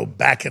going to go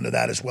back into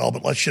that as well,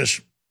 but let's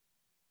just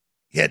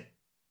hit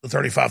the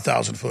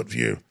 35,000-foot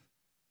view.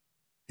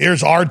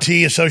 Here's RT,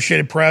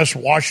 Associated Press,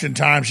 Washington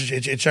Times.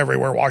 It's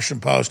everywhere,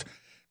 Washington Post.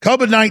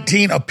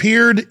 COVID-19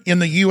 appeared in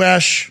the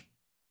U.S.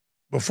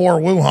 before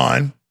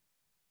Wuhan.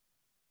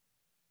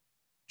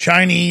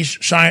 Chinese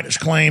scientists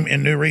claim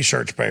in new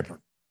research paper.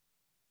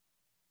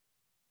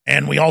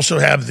 And we also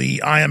have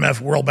the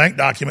IMF World Bank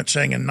document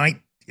saying in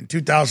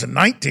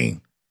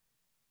 2019,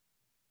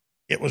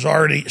 it was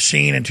already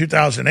seen in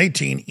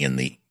 2018 in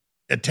the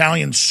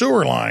Italian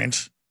sewer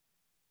lines,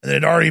 and it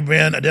had already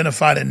been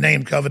identified and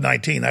named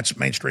COVID-19. That's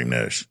mainstream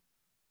news.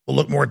 We'll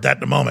look more at that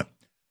in a moment.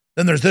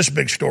 Then there's this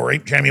big story.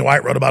 Jamie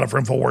White wrote about it for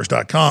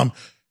Infowars.com.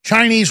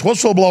 Chinese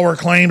whistleblower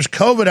claims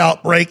COVID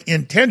outbreak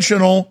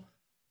intentional,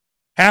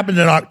 happened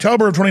in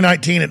October of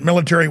 2019 at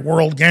Military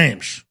World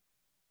Games.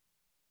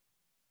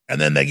 And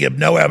then they give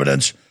no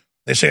evidence.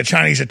 They say a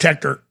Chinese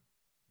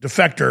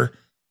defector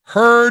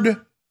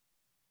heard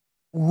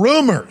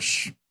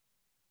rumors.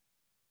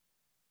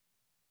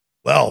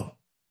 Well,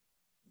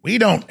 we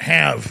don't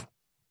have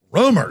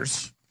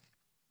rumors.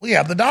 We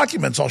have the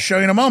documents. I'll show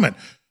you in a moment.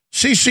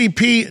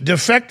 CCP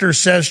defector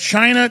says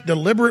China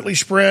deliberately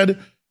spread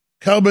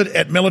COVID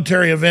at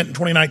military event in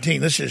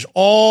 2019. This is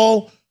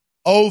all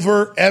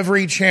over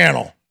every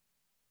channel,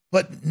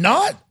 but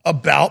not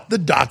about the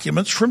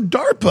documents from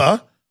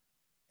DARPA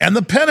and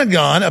the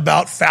Pentagon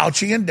about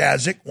Fauci and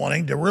Daszak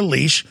wanting to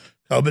release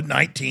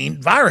COVID-19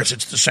 virus.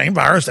 It's the same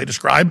virus. They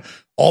describe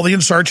all the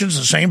insertions,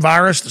 the same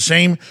virus, the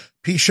same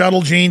P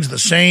shuttle genes, the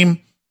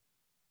same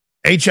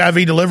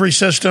HIV delivery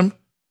system.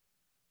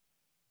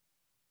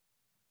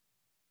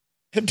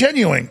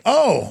 Continuing.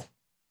 Oh,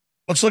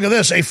 let's look at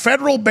this. A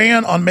federal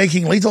ban on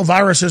making lethal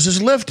viruses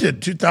is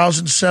lifted,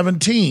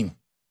 2017.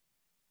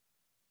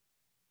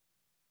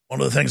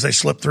 One of the things they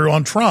slipped through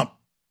on Trump.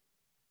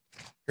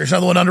 Here's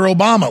another one under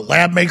Obama.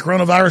 Lab-made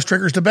coronavirus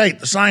triggers debate.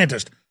 The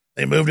scientist.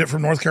 They moved it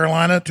from North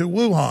Carolina to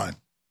Wuhan.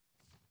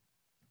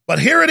 But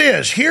here it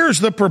is. Here's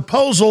the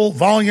proposal,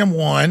 Volume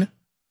 1,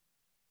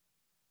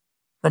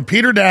 from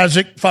Peter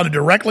Daszak, funded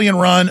directly and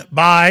run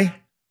by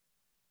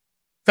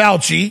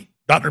Fauci,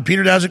 Dr.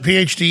 Peter Daszak,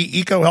 PhD,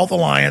 EcoHealth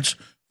Alliance,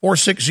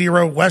 460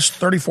 West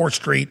 34th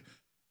Street,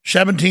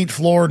 17th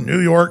floor, New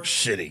York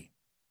City.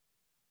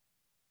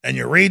 And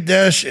you read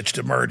this, it's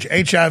to merge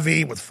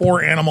HIV with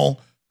 4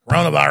 animal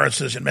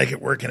coronaviruses and make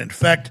it where it can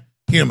infect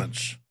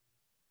humans.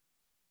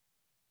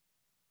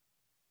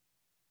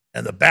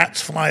 And the bats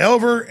fly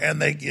over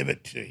and they give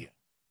it to you.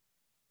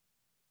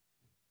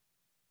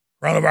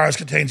 Coronavirus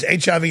contains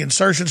HIV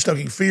insertion,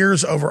 stoking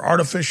fears over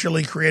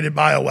artificially created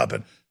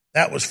bioweapon.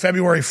 That was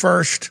February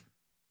 1st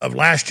of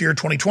last year,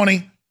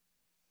 2020.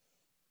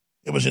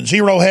 It was in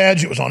Zero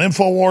Hedge. It was on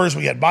InfoWars.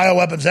 We had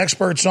bioweapons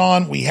experts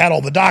on. We had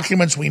all the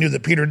documents. We knew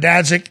that Peter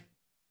Daszak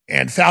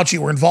and Fauci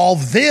were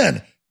involved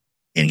then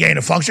in gain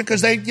of function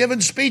because they'd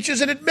given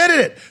speeches and admitted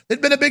it.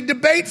 There'd been a big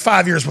debate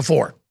 5 years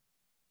before.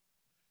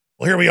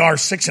 Well, here we are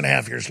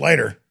 6.5 years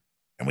later,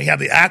 and we have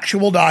the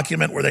actual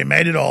document where they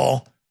made it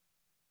all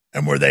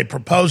and where they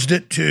proposed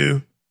it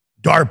to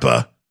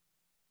DARPA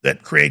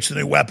that creates the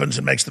new weapons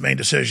and makes the main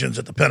decisions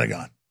at the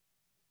Pentagon.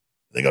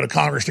 They go to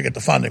Congress to get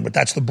the funding, but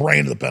that's the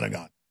brain of the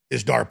Pentagon,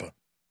 is DARPA.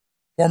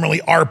 Formerly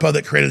ARPA,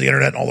 that created the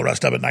internet and all the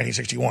rest of it in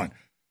 1961.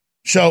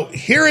 So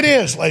here it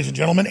is, ladies and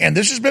gentlemen, and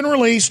this has been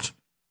released.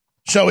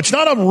 So it's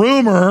not a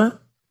rumor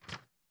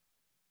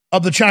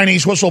of the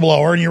Chinese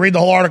whistleblower, and you read the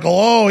whole article,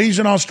 oh, he's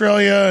in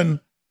Australia, and,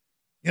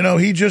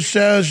 he just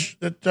says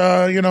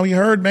that, he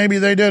heard maybe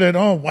they did it.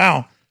 Oh,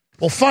 wow.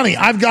 Well, funny,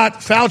 I've got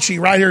Fauci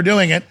right here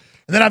doing it,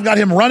 and then I've got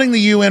him running the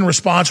UN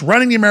response,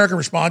 running the American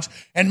response,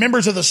 and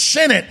members of the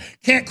Senate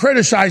can't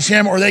criticize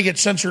him or they get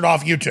censored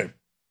off YouTube.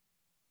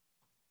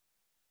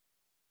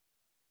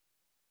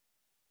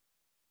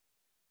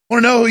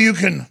 Want to know who you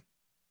can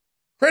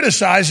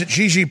criticize? It's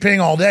Xi Jinping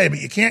all day, but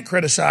you can't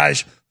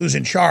criticize who's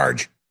in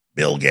charge,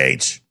 Bill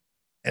Gates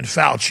and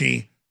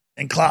Fauci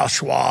and Klaus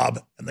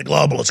Schwab and the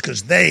globalists,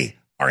 because they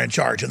are in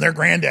charge. And their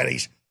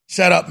granddaddies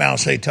set up Mao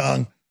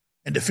Zedong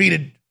and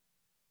defeated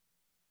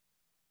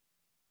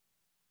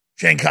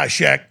Chiang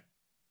Kai-shek.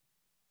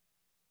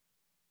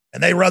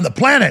 And they run the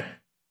planet.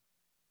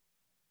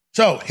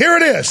 So here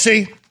it is.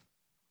 See,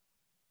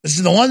 this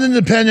is the London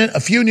Independent, a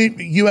few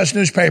U.S.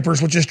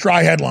 newspapers with just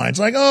dry headlines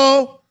like,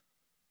 oh,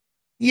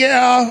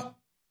 yeah,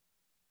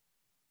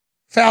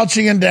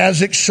 Fauci and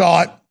Daszak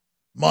sought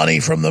money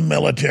from the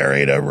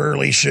military to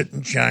release it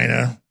in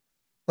China,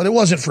 but it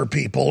wasn't for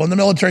people. And the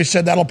military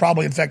said that'll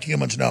probably infect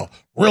humans. No.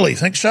 Really?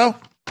 Think so?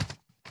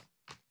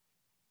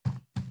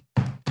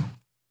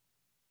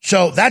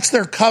 So that's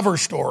their cover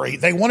story.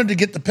 They wanted to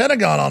get the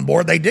Pentagon on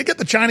board. They did get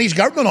the Chinese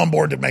government on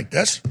board to make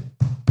this.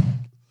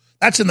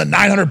 That's in the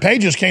 900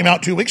 pages came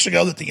out 2 weeks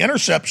ago that the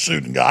Intercept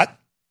sued and got.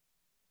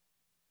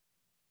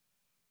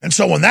 And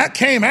so when that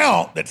came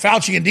out, that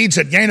Fauci indeed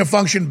said gain of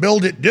function,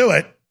 build it, do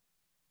it,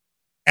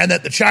 and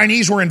that the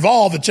Chinese were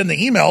involved, it's in the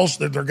emails,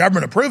 that their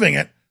government approving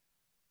it,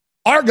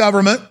 our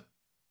government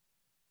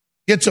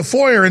gets a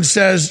FOIA and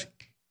says,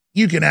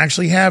 you can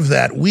actually have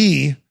that.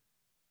 We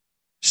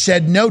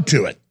said no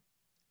to it.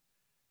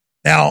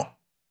 Now,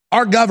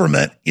 our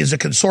government is a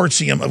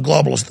consortium of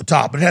globalists at the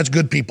top. It has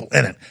good people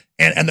in it.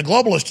 And the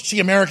globalists see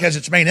America as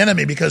its main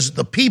enemy because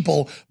the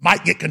people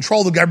might get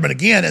control of the government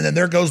again, and then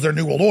there goes their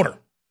New World Order.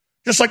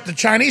 Just like the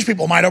Chinese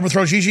people might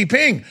overthrow Xi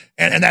Jinping,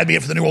 and that'd be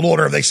it for the New World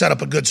Order if they set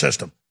up a good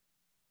system.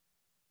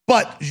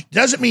 But it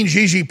doesn't mean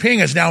Xi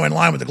Jinping is now in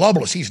line with the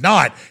globalists. He's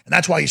not, and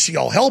that's why you see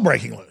all hell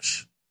breaking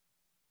loose.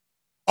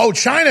 Oh,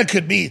 China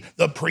could be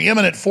the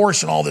preeminent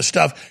force in all this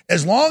stuff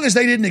as long as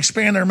they didn't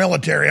expand their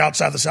military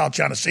outside the South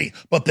China Sea.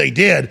 But they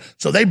did.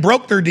 So they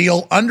broke their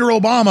deal under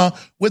Obama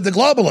with the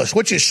globalists,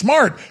 which is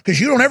smart because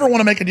you don't ever want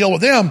to make a deal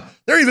with them.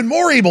 They're even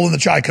more evil than the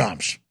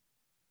Chi-Coms.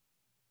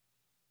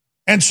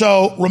 And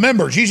so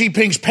remember, Xi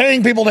Jinping's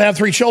paying people to have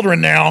 3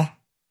 children now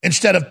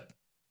instead of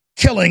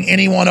killing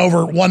anyone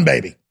over 1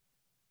 baby.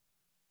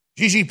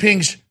 Xi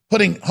Jinping's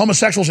putting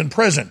homosexuals in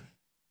prison.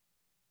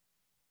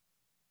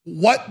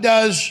 What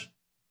does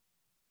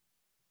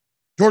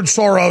George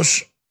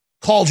Soros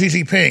called Xi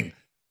Jinping?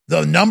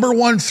 The number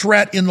 1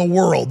 threat in the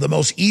world, the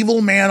most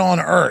evil man on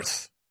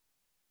earth.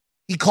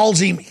 He calls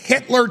him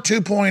Hitler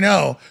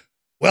 2.0.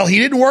 Well, he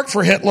didn't work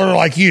for Hitler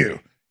like you.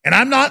 And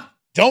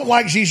don't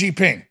like Xi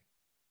Jinping.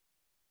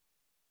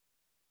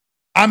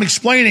 I'm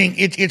explaining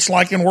it's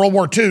like in World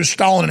War II,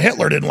 Stalin and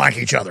Hitler didn't like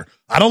each other.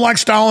 I don't like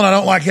Stalin. I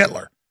don't like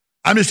Hitler.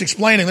 I'm just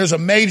explaining there's a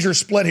major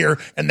split here,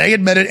 and they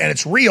admit it, and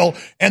it's real.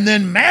 And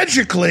then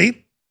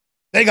magically,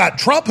 they got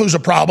Trump, who's a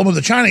problem, who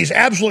the Chinese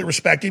absolutely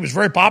respect. He was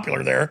very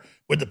popular there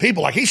with the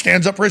people. Like, he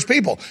stands up for his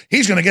people.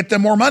 He's going to get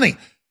them more money.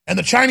 And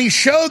the Chinese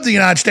showed the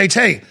United States,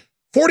 hey,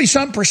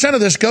 40-some% of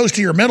this goes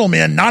to your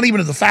middlemen, not even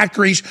to the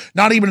factories,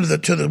 not even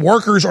to the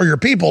workers or your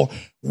people.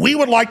 We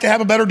would like to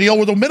have a better deal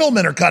where the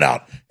middlemen are cut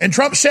out. And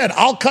Trump said,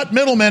 I'll cut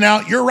middlemen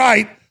out. You're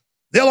right.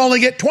 They'll only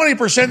get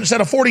 20%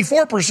 instead of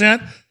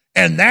 44%.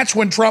 And that's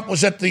when Trump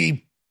was at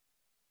the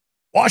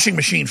washing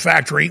machine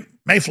factory,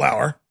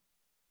 Mayflower,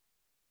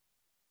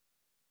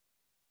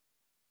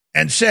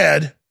 and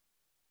said,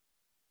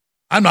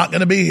 I'm not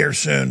going to be here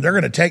soon. They're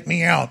going to take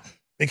me out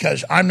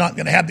because I'm not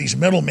going to have these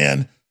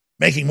middlemen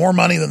making more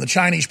money than the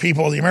Chinese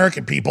people or the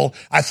American people.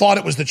 I thought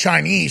it was the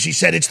Chinese. He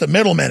said it's the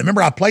middlemen.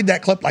 Remember, I played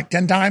that clip like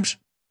 10 times?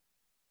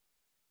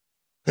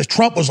 Because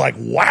Trump was like,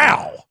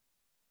 wow.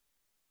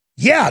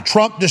 Yeah,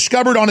 Trump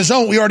discovered on his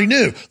own, we already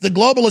knew. The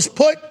globalists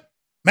put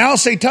Mao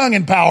Zedong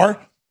in power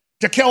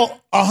to kill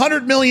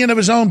 100 million of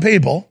his own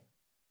people,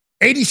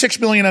 86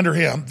 million under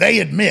him, they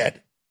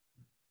admit,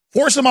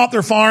 force them off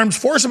their farms,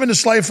 force them into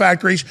slave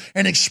factories,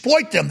 and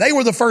exploit them. They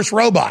were the first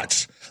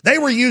robots. They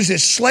were used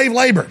as slave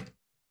labor.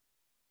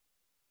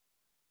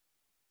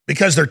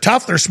 Because they're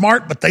tough, they're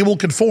smart, but they will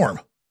conform.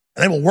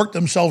 And they will work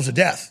themselves to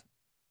death.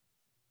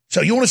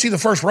 So you want to see the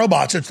first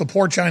robots, it's the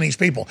poor Chinese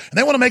people. And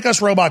they want to make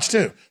us robots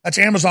too. That's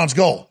Amazon's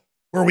goal,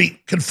 where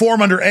we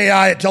conform under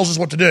AI, it tells us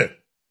what to do.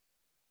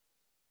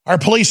 Our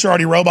police are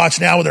already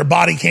robots now with their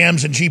body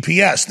cams and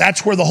GPS.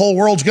 That's where the whole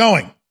world's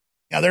going.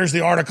 Now, there's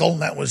the article.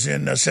 That was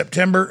in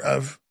September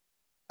of,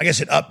 I guess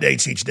it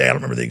updates each day. I don't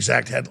remember the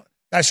exact headline.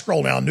 I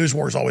scroll down. News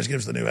Wars always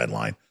gives the new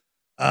headline.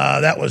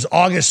 That was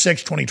August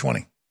 6,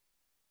 2020.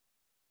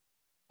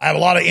 I have a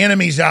lot of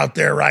enemies out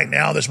there right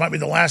now. This might be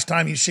the last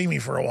time you see me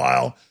for a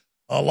while.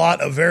 A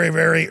lot of very,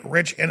 very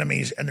rich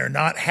enemies, and they're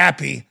not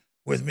happy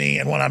with me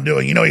and what I'm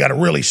doing. You know, he got a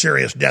really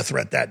serious death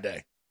threat that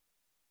day.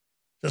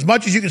 As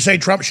much as you can say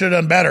Trump should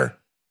have done better,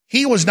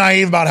 he was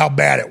naive about how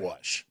bad it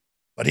was.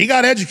 But he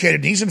got educated,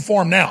 and he's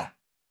informed now.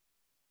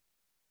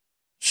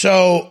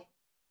 So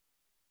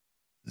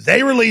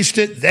they released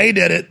it. They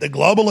did it. The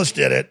globalists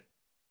did it.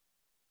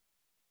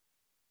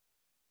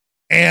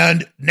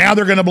 And now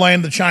they're going to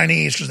blame the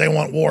Chinese because they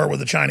want war with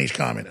the Chinese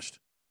communists.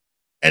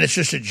 And it's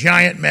just a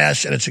giant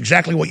mess, and it's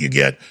exactly what you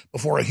get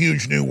before a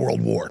huge new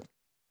world war.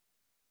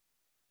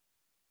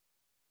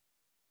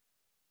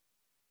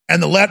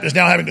 And the left is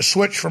now having to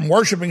switch from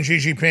worshiping Xi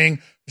Jinping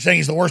to saying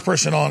he's the worst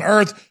person on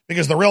earth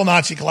because the real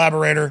Nazi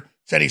collaborator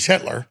said he's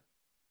Hitler.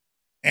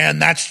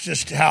 And that's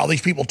just how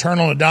these people turn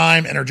on a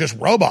dime and are just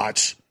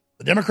robots.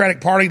 The Democratic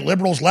Party,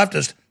 liberals,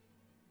 leftists,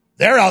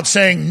 they're out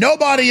saying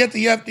nobody at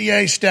the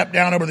FDA stepped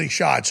down over these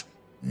shots.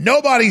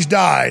 Nobody's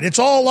died. It's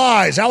all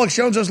lies. Alex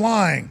Jones is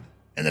lying.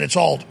 And then it's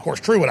all, of course,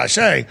 true what I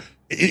say.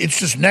 It's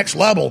just next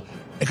level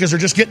because they're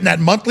just getting that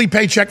monthly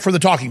paycheck for the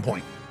talking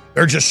point.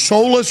 They're just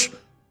soulless,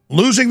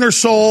 losing their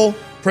soul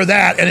for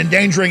that and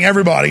endangering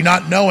everybody,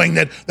 not knowing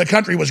that the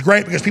country was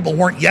great because people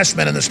weren't yes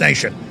men in this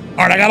nation. All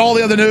right, I got all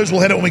the other news.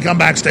 We'll hit it when we come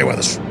back. Stay with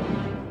us.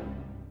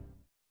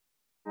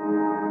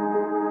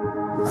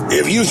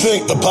 If you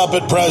think the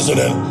puppet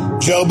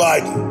president, Joe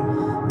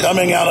Biden,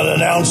 coming out and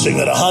announcing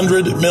that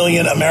 100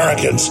 million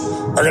Americans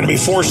are going to be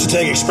forced to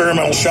take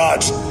experimental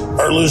shots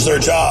or lose their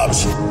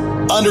jobs,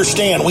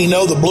 understand we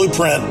know the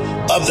blueprint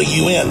of the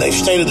UN. They've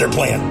stated their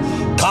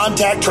plan.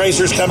 Contact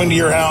tracers coming to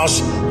your house,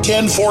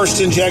 10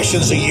 forced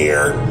injections a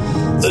year,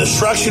 the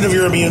destruction of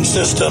your immune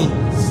system,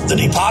 the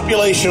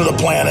depopulation of the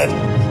planet,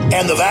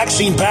 and the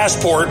vaccine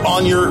passport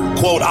on your,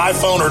 quote,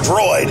 iPhone or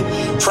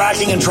Droid,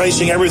 tracking and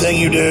tracing everything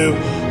you do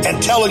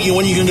and telling you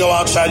when you can go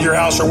outside your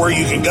house or where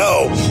you can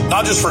go,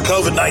 not just for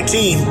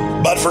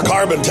COVID-19, but for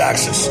carbon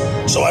taxes.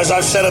 So as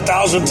I've said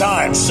 1,000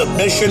 times,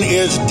 submission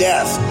is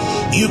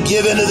death. You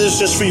give into this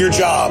just for your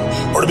job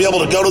or to be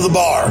able to go to the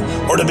bar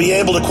or to be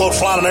able to, quote,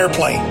 fly on an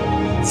airplane.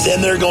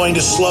 Then they're going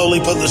to slowly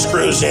put the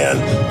screws in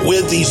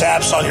with these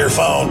apps on your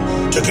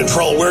phone to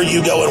control where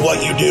you go and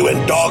what you do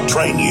and dog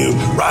train you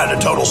right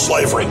into total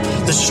slavery.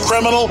 This is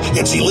criminal,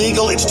 it's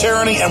illegal, it's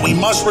tyranny, and we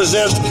must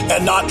resist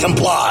and not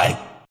comply.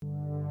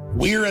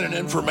 We're in an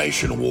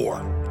information war,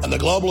 and the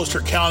globalists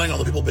are counting on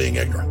the people being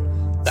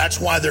ignorant. That's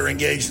why they're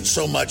engaged in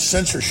so much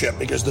censorship,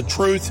 because the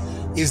truth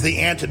is the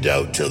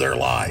antidote to their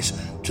lies,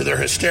 to their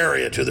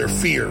hysteria, to their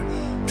fear,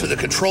 to the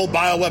controlled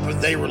bioweapon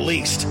they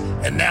released,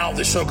 and now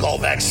the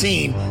so-called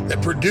vaccine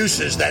that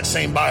produces that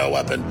same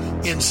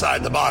bioweapon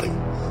inside the body.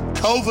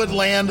 COVID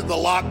Land, the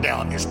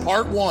Lockdown is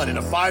part one in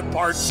a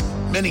 5-part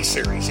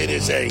miniseries. It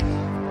is a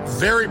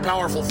very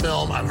powerful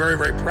film. I'm very,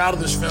 very proud of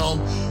this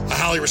film. A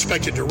highly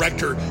respected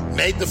director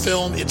made the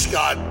film. It's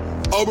got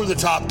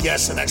over-the-top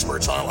guests and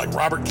experts on it like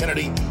Robert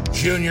Kennedy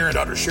Jr. and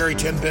Dr. Sherry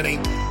Tenpenny.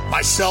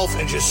 myself,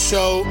 and just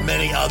so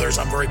many others.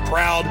 I'm very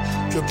proud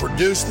to have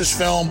produced this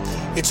film.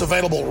 It's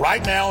available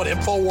right now at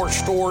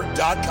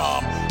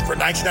InfoWarsStore.com for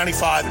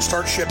 $19.95 and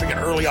starts shipping in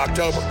early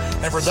October.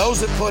 And for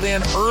those that put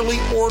in early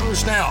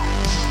orders now,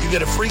 you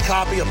get a free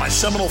copy of my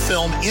seminal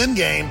film,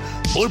 Endgame,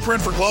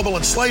 Blueprint for Global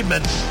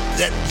Enslavement,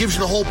 that gives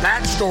you the whole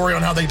backstory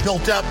on how they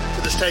built up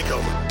to this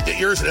takeover. Get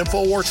yours at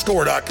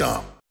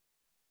InfoWarsStore.com.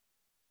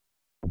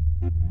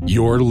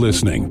 You're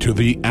listening to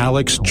The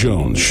Alex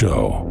Jones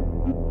Show.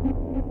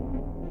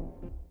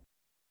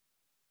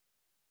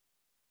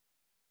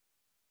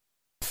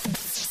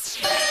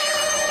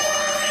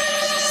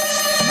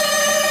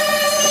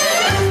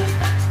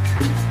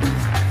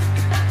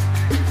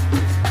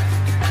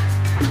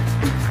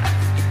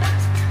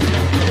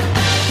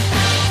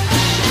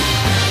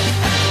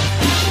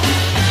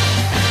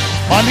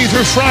 Monday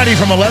through Friday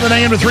from 11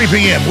 a.m. to 3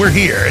 p.m. We're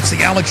here. It's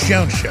the Alex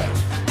Jones Show.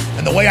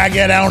 And the way I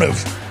get out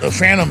of the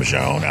Phantom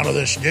Zone, out of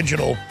this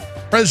digital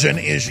prison,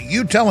 is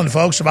you telling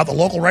folks about the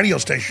local radio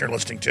station you're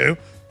listening to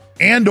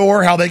and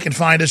or how they can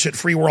find us at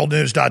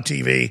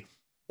freeworldnews.tv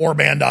or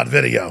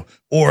band.video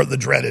or the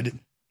dreaded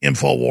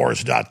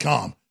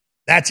Infowars.com.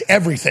 That's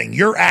everything.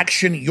 Your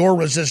action, your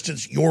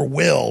resistance, your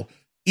will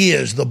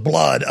is the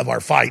blood of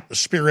our fight, the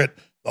spirit,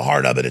 the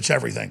heart of it. It's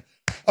everything.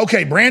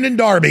 Okay, Brandon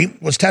Darby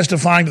was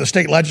testifying to the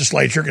state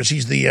legislature because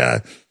he's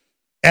the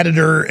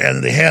editor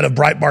and the head of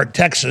Breitbart,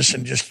 Texas,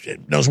 and just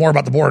knows more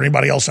about the border than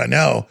anybody else I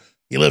know.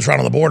 He lives right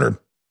on the border.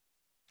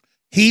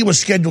 He was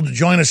scheduled to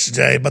join us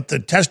today, but the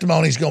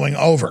testimony's going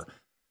over.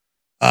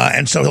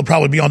 And so he'll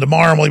probably be on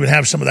tomorrow, and we'll even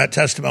have some of that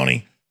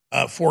testimony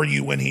for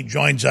you when he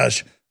joins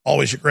us.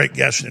 Always a great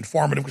guest and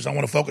informative because I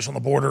want to focus on the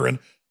border and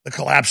the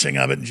collapsing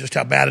of it and just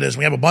how bad it is.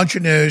 We have a bunch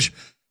of news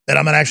that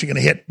I'm actually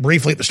going to hit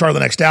briefly at the start of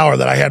the next hour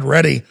that I had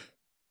ready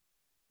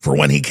for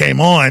when he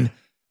came on.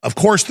 Of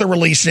course, they're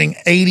releasing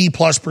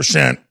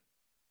 80+%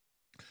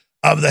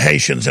 of the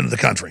Haitians into the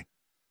country.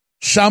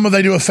 Some of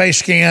they do a face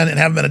scan and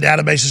have them in a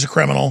database as a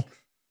criminal.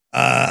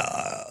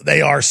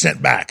 They are sent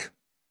back.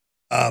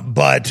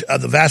 But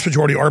the vast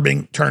majority are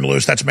being turned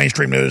loose. That's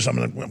mainstream news.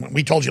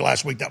 We told you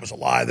last week that was a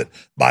lie, that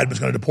Biden was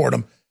going to deport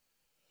them.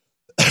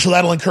 So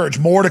that'll encourage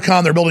more to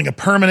come. They're building a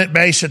permanent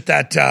base at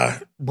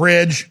that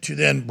bridge to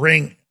then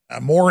bring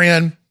more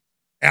in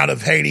out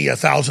of Haiti,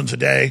 thousands a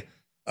day,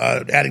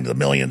 adding to the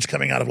millions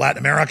coming out of Latin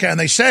America. And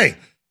they say,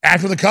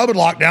 after the COVID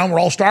lockdown, we're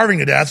all starving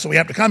to death, so we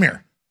have to come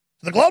here.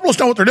 So the globalists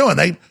know what they're doing.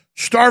 They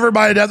starve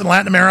everybody to death in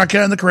Latin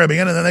America and the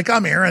Caribbean, and then they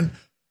come here, and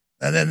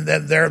then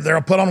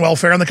they're put on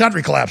welfare, and the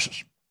country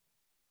collapses.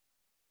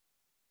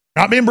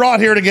 Not being brought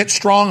here to get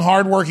strong,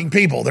 hardworking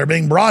people. They're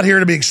being brought here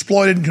to be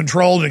exploited and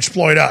controlled and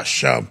exploit us.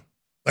 So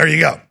there you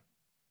go.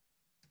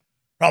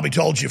 Probably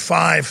told you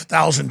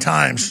 5,000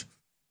 times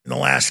in the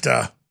last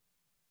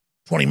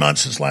 20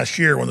 months since last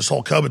year when this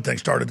whole COVID thing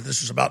started.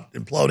 This is about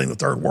imploding the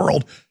third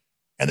world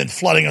and then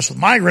flooding us with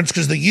migrants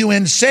because the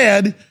UN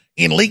said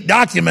in leaked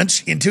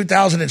documents in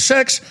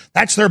 2006,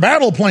 that's their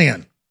battle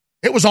plan.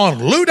 It was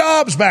on Lou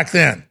Dobbs back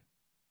then.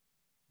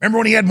 Remember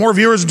when he had more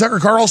viewers than Tucker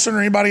Carlson or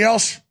anybody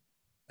else?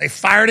 They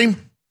fired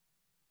him.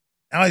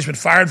 Now he's been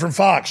fired from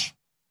Fox.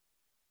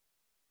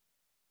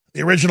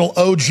 The original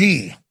OG,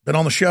 been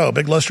on the show,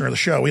 big listener of the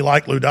show. We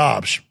like Lou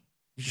Dobbs.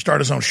 He should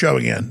start his own show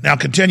again. Now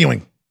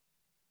continuing.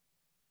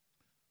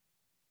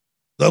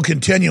 Though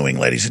continuing,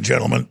 ladies and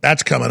gentlemen,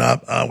 that's coming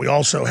up. We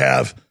also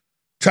have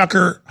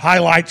Tucker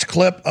highlights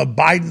clip of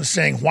Biden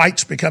saying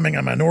whites becoming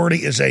a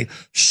minority is a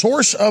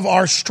source of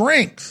our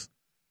strength.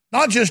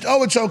 Not just,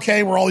 oh, it's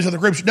okay, we're all these other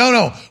groups.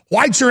 No.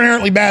 Whites are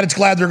inherently bad. It's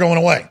glad they're going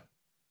away.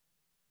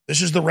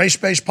 This is the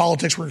race-based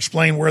politics. We're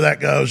explaining where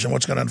that goes and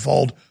what's going to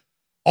unfold.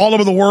 All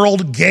over the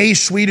world, gay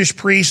Swedish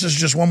priest, this is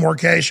just one more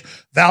case,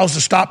 vows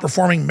to stop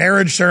performing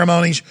marriage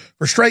ceremonies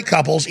for straight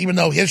couples, even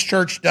though his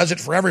church does it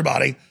for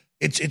everybody.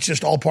 It's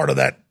just all part of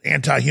that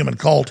anti-human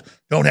cult.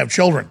 Don't have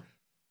children.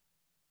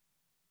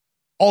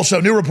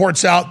 Also, new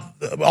reports out,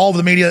 all of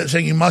the media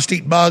saying you must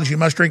eat bugs, you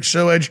must drink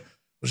sewage. It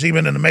was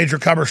even in a major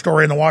cover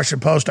story in the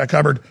Washington Post I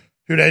covered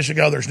 2 days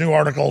ago. There's new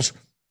articles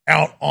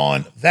out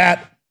on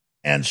that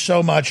and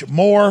so much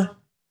more.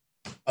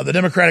 The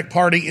Democratic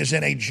Party is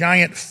in a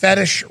giant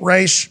fetish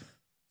race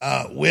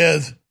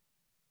with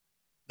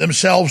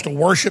themselves to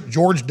worship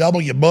George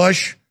W.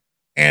 Bush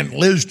and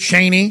Liz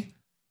Cheney.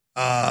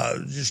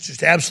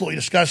 Just absolutely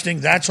disgusting.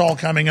 That's all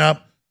coming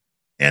up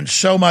and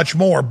so much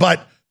more.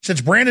 But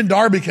since Brandon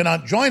Darby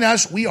cannot join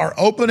us, we are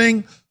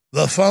opening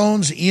the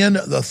phones in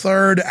the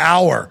third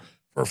hour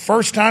for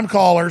first-time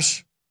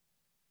callers.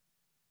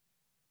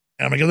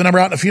 And I'm going to give the number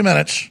out in a few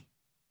minutes.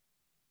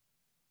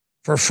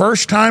 For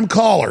first-time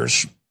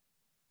callers,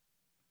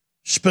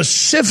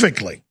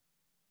 specifically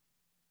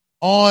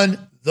on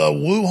the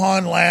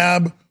Wuhan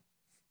lab,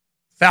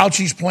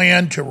 Fauci's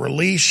plan to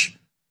release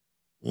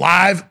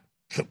live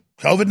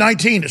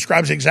COVID-19,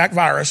 describes the exact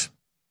virus,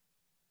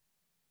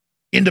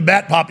 into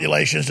bat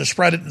populations to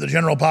spread it to the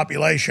general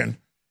population,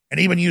 and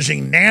even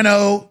using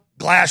nano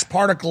glass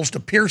particles to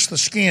pierce the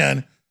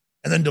skin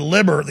and then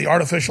deliver the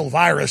artificial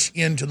virus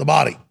into the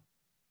body.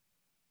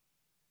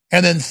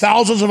 And then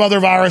thousands of other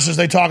viruses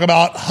they talk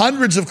about,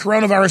 hundreds of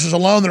coronaviruses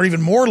alone that are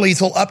even more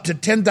lethal, up to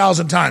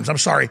 10,000 times. I'm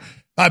sorry,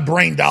 my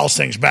brain dials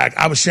things back.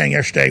 I was saying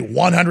yesterday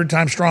 100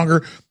 times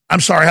stronger. I'm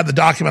sorry, I have the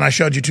document I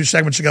showed you 2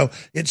 segments ago.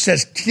 It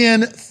says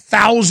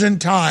 10,000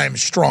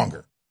 times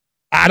stronger.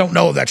 I don't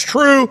know if that's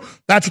true.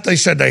 That's what they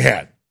said they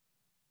had.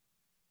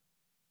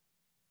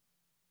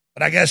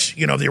 But I guess,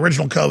 the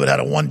original COVID had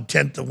a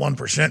 1/10 of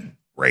 1%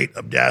 rate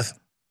of death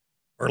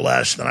or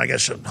less. Then I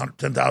guess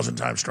 10,000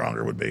 times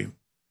stronger would be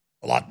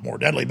a lot more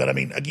deadly. But I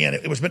mean, again,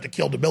 it was meant to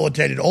kill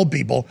debilitated old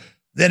people.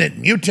 Then it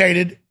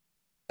mutated.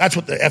 That's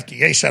what the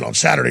FDA said on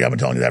Saturday. I've been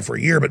telling you that for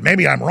a year, but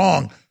maybe I'm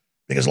wrong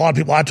because a lot of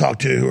people I talk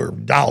to who are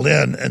dialed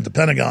in at the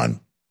Pentagon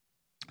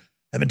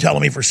have been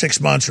telling me for 6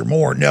 months or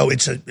more, no,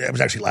 it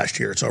was actually last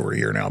year. It's over a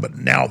year now, but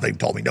now they've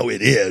told me, no,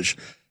 it is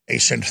a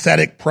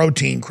synthetic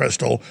protein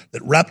crystal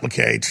that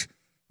replicates,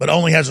 but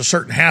only has a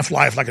certain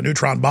half-life like a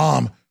neutron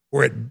bomb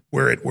where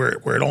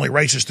it only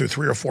races through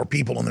 3 or 4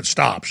 people and it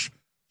stops.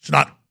 It's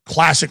not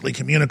classically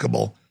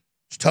communicable.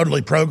 It's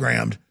totally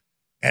programmed.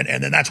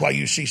 And then that's why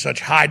you see such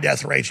high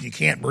death rates and you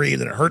can't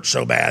breathe and it hurts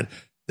so bad.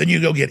 Then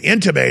you go get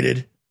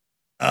intubated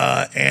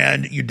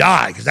and you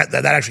die because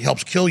that actually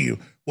helps kill you.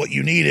 What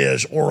you need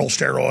is oral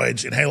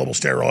steroids, inhalable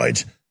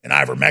steroids, and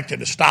ivermectin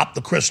to stop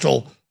the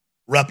crystal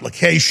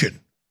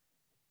replication.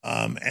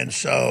 And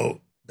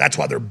so that's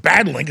why they're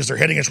battling, because they're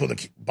hitting us with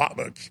it's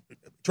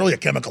really a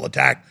chemical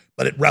attack,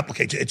 but it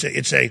replicates.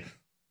 It's a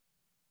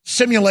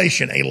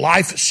simulation, a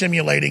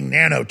life-simulating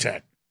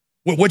nanotech,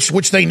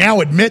 which they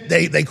now admit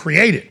they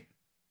created.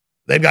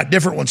 They've got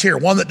different ones here,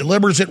 one that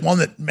delivers it, one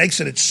that makes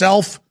it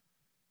itself.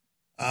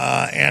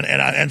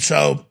 And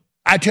so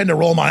I tend to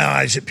roll my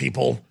eyes at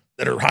people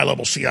that are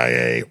high-level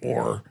CIA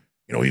or,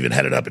 even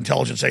headed up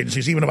intelligence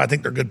agencies, even if I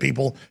think they're good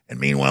people and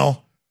mean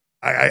well.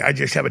 I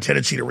just have a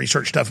tendency to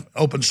research stuff,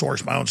 open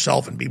source my own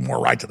self, and be more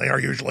right than they are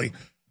usually.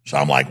 So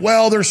I'm like,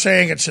 well, they're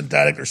saying it's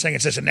synthetic. They're saying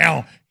it's this. And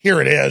now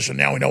here it is. And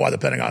now we know why the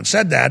Pentagon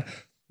said that,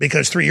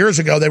 because 3 years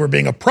ago they were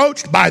being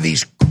approached by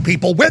these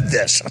people with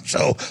this.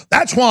 So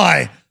that's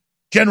why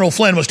General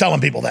Flynn was telling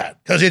people that,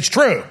 because it's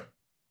true.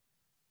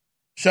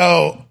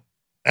 So,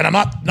 and I'm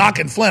not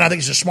knocking Flynn. I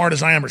think he's as smart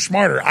as I am or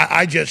smarter.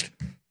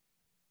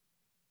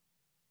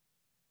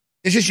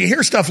 It's just you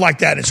hear stuff like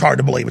that and it's hard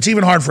to believe. It's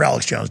even hard for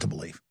Alex Jones to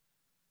believe.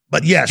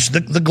 But yes, the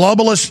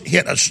globalists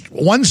hit us.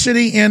 One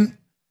city in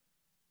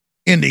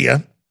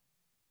India,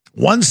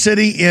 one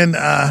city in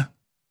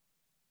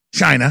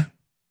China,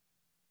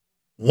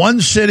 one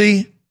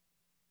city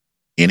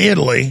in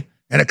Italy,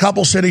 and a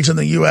couple cities in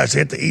the U.S.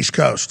 hit the East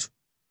Coast.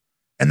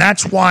 And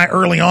that's why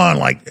early on,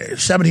 like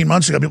 17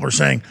 months ago, people were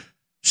saying,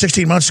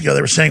 16 months ago,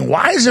 they were saying,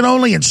 why is it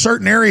only in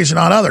certain areas and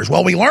not others?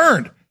 Well, we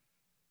learned.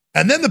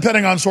 And then the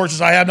Pentagon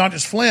sources I have, not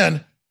just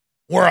Flynn,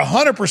 were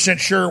 100%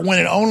 sure when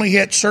it only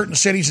hit certain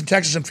cities in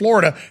Texas and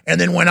Florida and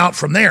then went out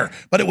from there.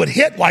 But it would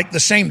hit like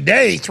the same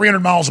day, 300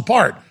 miles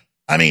apart.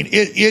 I mean,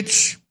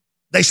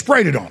 they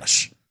sprayed it on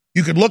us.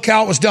 You could look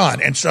how it was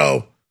done. And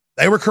so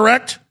they were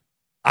correct.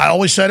 I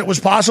always said it was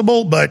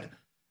possible, but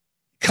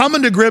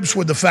coming to grips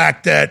with the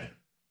fact that,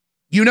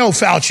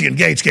 Fauci and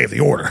Gates gave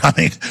the order. I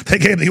mean, they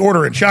gave the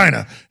order in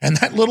China. And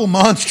that little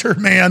monster,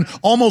 man,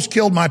 almost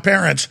killed my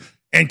parents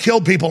and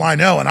killed people I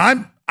know. And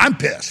I'm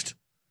pissed.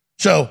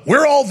 So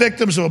we're all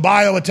victims of a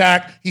bio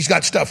attack. He's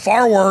got stuff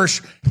far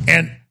worse.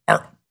 And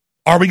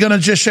are we going to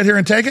just sit here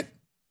and take it?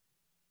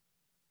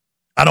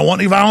 I don't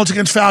want any violence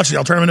against Fauci.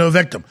 I'll turn him into a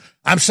victim.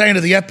 I'm saying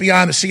to the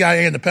FBI and the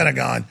CIA and the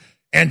Pentagon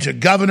and to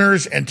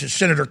governors and to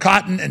Senator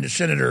Cotton and to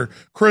Senator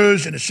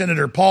Cruz and to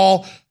Senator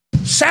Paul,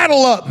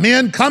 saddle up,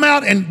 men. Come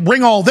out and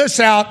bring all this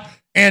out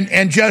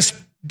and just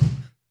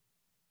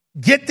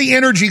get the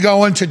energy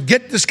going to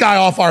get this guy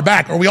off our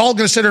back. Are we all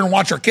going to sit here and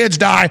watch our kids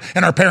die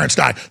and our parents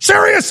die?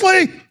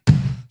 Seriously?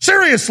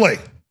 Seriously.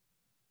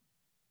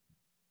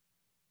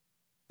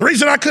 The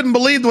reason I couldn't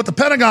believe what the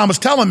Pentagon was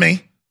telling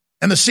me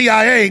and the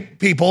CIA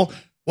people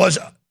was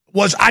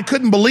I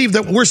couldn't believe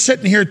that we're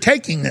sitting here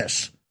taking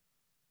this.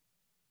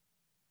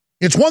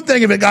 It's one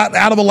thing if it got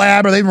out of a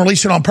lab or they didn't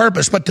release it on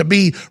purpose, but to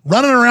be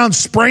running around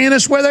spraying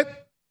us with it.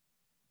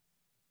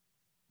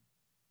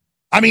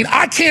 I mean,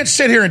 I can't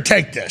sit here and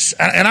take this.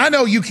 And I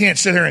know you can't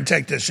sit here and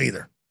take this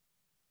either.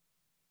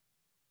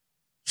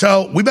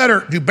 So we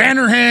better do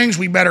banner hangs.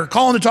 We better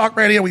call in the talk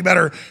radio. We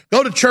better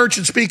go to church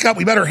and speak up.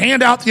 We better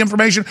hand out the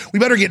information. We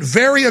better get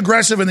very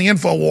aggressive in the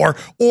info war,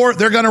 or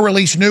they're going to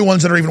release new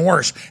ones that are even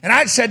worse. And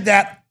I said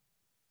that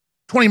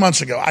 20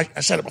 months ago. I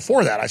said it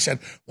before that. I said,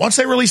 once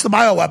they release the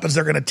bioweapons,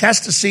 they're going to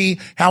test to see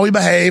how we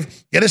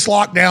behave, get us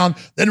locked down,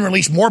 then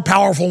release more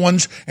powerful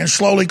ones and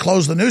slowly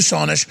close the noose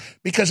on us.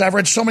 Because I've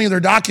read so many of their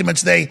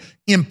documents, they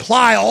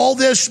imply all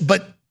this,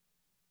 but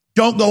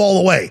don't go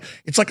all the way.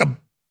 It's like a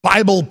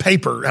Bible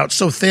paper. How it's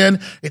so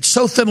thin. It's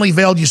so thinly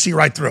veiled, you see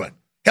right through it.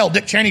 Hell,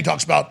 Dick Cheney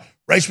talks about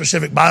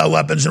race-specific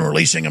bioweapons and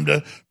releasing them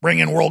to bring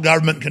in world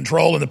government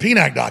control in the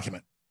PNAC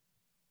document.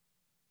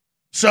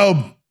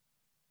 So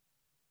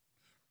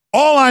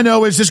all I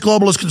know is this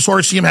globalist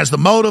consortium has the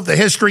motive, the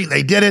history.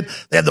 They did it.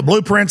 They have the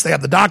blueprints. They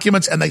have the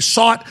documents, and they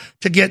sought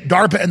to get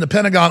DARPA and the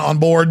Pentagon on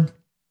board.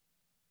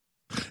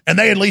 And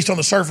they, at least on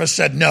the surface,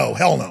 said no,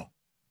 hell no.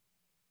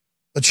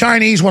 The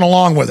Chinese went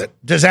along with it.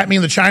 Does that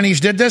mean the Chinese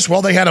did this?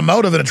 Well, they had a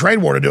motive in a trade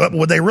war to do it, but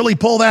would they really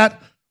pull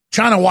that?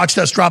 China watched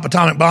us drop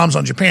atomic bombs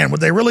on Japan.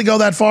 Would they really go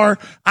that far?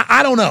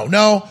 I don't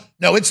know.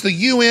 No, it's the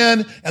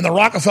UN and the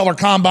Rockefeller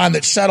Combine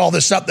that set all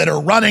this up, that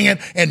are running it,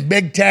 and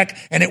big tech,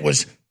 and it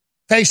was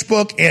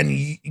Facebook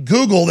and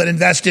Google that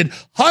invested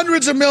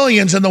hundreds of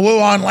millions in the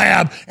Wuhan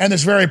lab and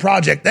this very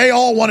project. They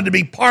all wanted to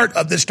be part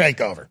of this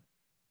takeover.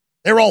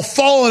 They were all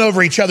falling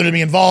over each other to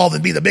be involved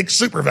and be the big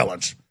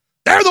supervillains.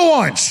 They're the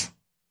ones.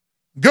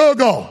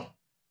 Google,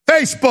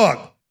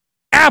 Facebook,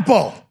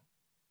 Apple,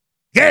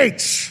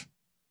 Gates,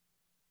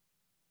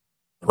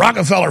 the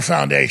Rockefeller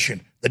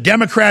Foundation, the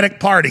Democratic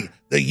Party,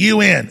 the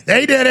UN.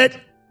 They did it.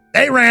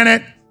 They ran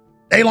it.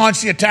 They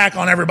launched the attack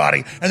on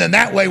everybody. And then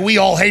that way we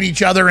all hate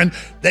each other, and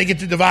they get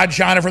to divide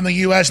China from the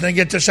U.S., and they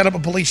get to set up a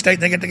police state,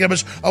 and they get to give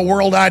us a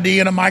world ID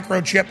and a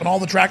microchip and all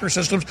the tracker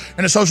systems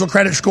and a social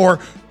credit score.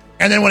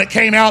 And then when it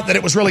came out that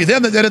it was really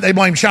them that did it, they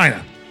blamed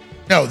China.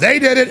 No, they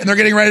did it, and they're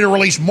getting ready to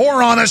release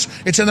more on us.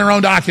 It's in their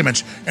own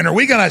documents. And are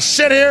we going to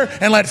sit here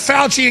and let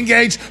Fauci and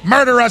Gates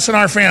murder us and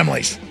our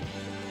families?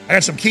 I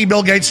got some key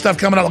Bill Gates stuff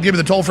coming up. I'll give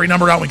you the toll-free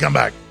number out when we come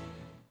back.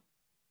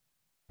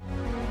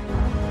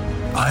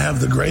 I have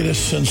the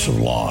greatest sense of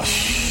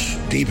loss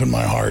deep in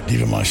my heart,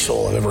 deep in my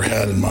soul I've ever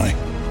had in my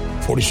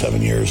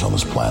 47 years on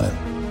this planet.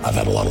 I've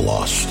had a lot of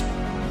loss,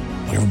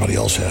 like everybody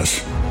else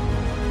has.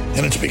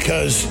 And it's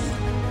because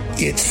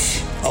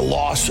it's a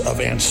loss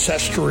of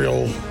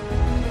ancestral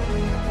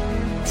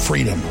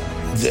freedom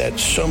that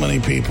so many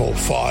people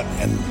fought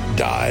and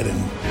died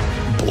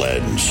and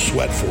bled and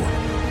sweat for.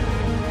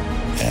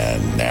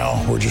 And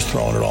now we're just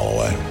throwing it all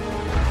away.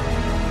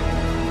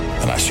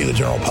 And I see the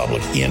general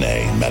public in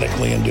a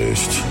medically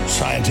induced,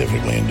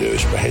 scientifically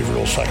induced,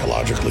 behavioral,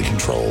 psychologically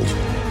controlled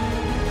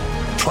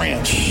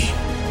trance.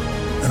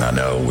 And I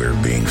know we're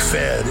being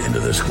fed into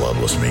this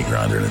globalist meat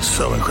grinder, and it's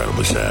so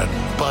incredibly sad.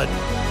 But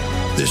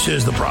this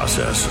is the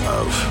process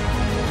of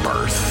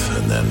birth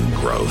and then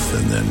growth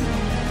and then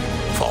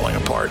falling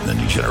apart and then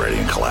degenerating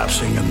and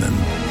collapsing and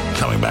then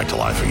coming back to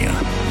life again.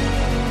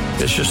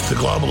 It's just the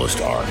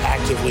globalists are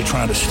actively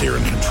trying to steer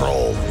and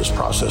control this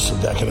process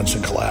of decadence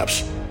and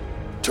collapse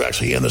to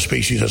actually end the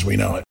species as we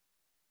know it.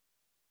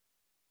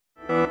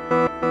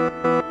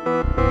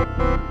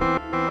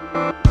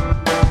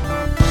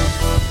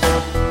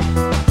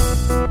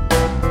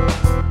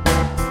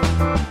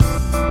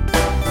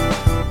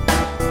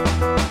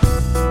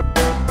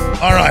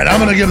 All right, I'm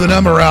going to give the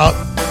number out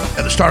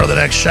at the start of the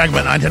next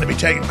segment. I intend to be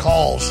taking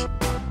calls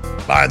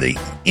by the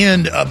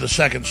end of the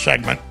second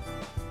segment.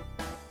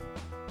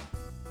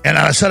 And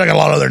I said I got a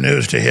lot of other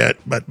news to hit,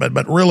 but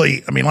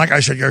really, I mean, like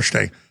I said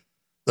yesterday,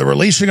 the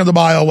releasing of the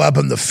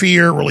bioweapon, the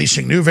fear,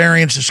 releasing new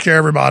variants to scare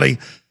everybody,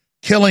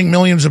 killing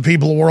millions of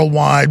people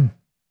worldwide,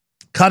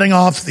 cutting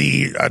off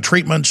the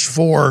treatments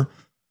for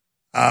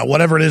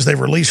whatever it is they've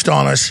released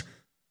on us,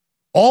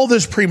 all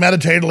this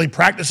premeditatedly,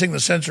 practicing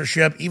the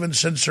censorship, even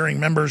censoring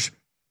members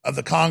of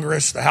the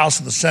Congress, the House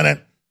and the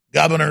Senate,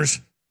 governors,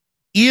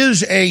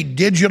 is a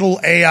digital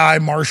AI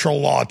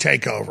martial law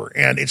takeover.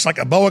 And it's like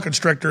a boa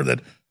constrictor that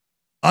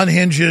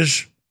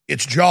unhinges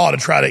its jaw to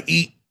try to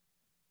eat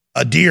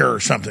a deer or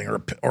something,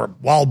 or a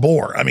wild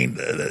boar. I mean,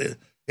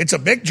 it's a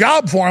big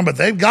job for them, but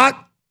they've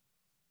got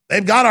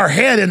our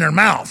head in their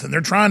mouth, and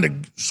they're trying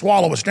to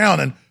swallow us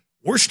down. And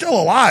we're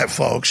still alive,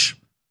 folks.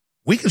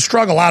 We can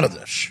struggle out of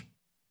this.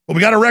 But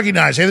we got to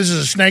recognize, hey, this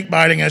is a snake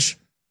biting us.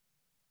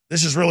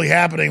 This is really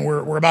happening.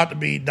 We're about to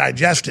be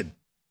digested,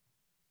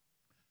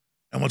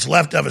 and what's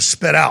left of us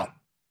spit out.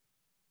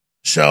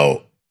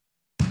 So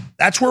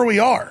that's where we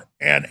are,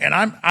 and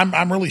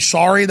I'm really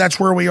sorry that's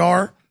where we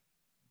are.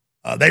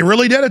 They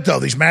really did it, though.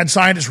 These mad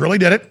scientists really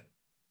did it.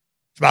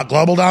 It's about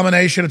global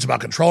domination. It's about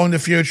controlling the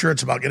future.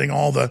 It's about getting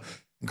all the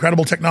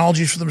incredible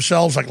technologies for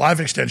themselves, like life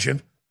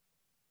extension.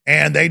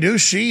 And they do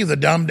see the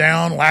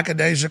dumbed-down,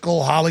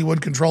 lackadaisical,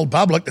 Hollywood-controlled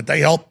public that they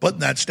helped put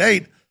in that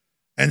state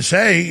and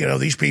say, you know,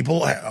 these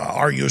people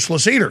are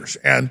useless eaters.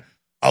 And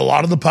a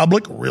lot of the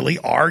public really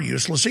are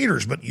useless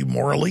eaters, but you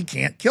morally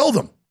can't kill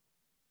them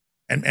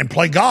and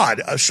play God,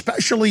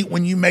 especially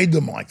when you made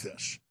them like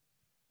this,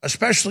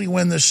 especially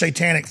when the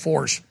satanic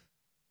force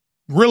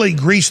really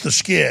greased the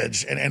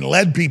skids and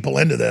led people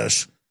into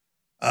this.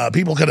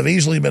 People could have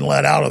easily been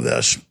led out of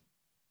this,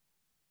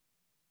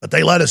 but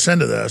they led us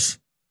into this.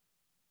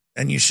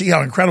 And you see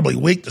how incredibly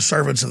weak the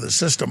servants of the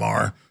system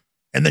are.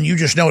 And then you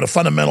just know at a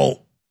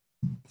fundamental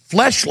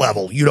flesh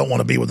level, you don't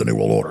want to be with the New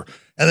World Order.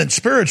 And then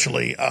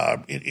spiritually,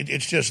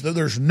 it's just,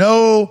 there's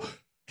no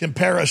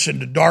comparison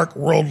to dark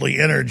worldly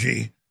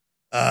energy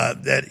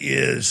that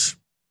is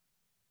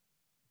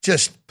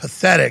just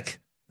pathetic,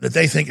 that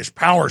they think is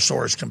power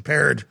source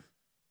compared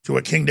to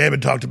what King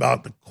David talked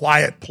about, the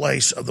quiet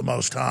place of the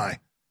Most High.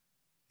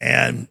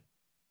 And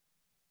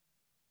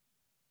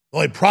the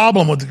only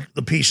problem with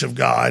the peace of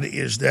God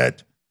is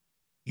that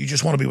you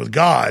just want to be with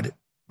God,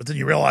 but then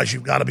you realize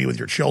you've got to be with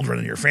your children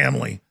and your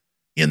family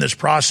in this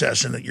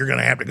process, and that you're going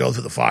to have to go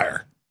through the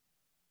fire.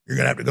 You're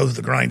going to have to go through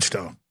the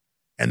grindstone.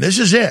 And this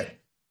is it.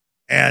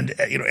 And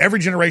every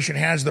generation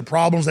has the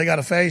problems they got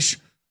to face,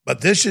 but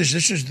this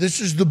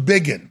is the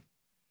big one.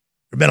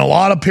 There've been a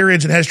lot of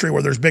periods in history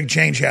where there's big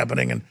change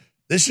happening, and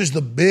this is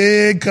the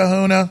big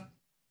kahuna.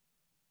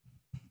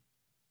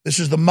 This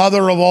is the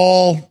mother of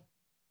all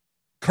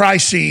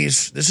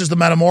crises. This is the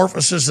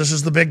metamorphosis. This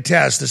is the big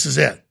test. This is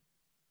it.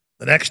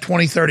 The next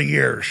 20, 30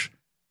 years,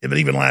 if it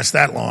even lasts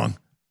that long.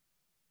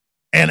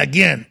 And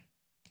again,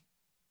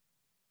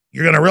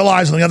 you're going to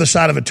realize on the other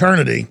side of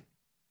eternity,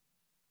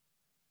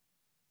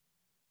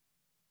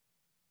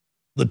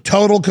 the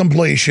total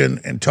completion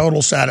and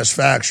total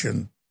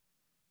satisfaction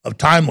of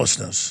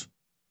timelessness,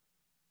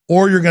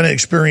 or you're going to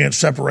experience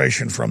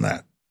separation from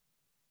that.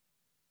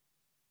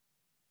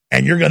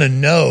 And you're going to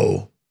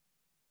know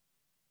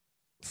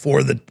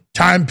for the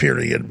time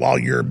period while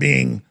you're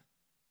being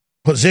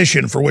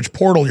positioned for which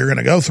portal you're going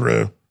to go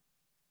through.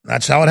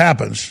 That's how it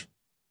happens.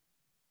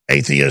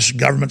 Atheists,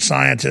 government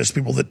scientists,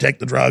 people that take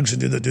the drugs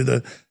and do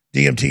the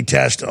DMT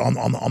test on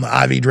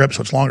the IV drip,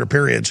 so it's longer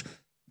periods.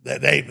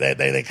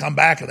 They come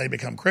back and they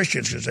become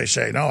Christians because they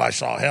say, no, I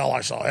saw hell, I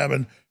saw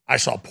heaven, I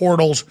saw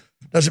portals.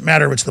 Doesn't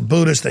matter if it's the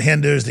Buddhists, the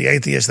Hindus, the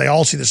atheists, they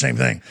all see the same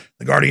thing.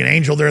 The guardian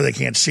angel there, they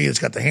can't see, it's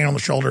got the hand on the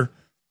shoulder.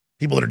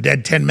 People that are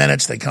dead 10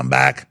 minutes, they come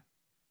back.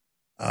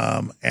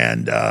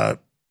 You're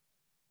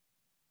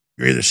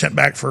either sent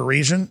back for a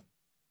reason,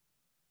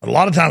 but a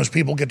lot of times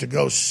people get to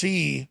go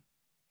see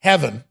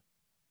heaven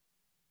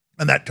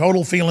and that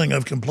total feeling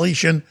of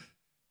completion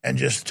and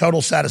just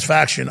total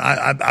satisfaction.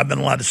 I've been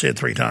allowed to see it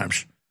 3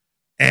 times.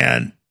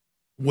 And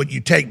what you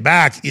take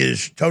back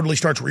is totally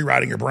starts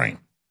rewriting your brain.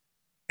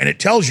 And it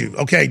tells you,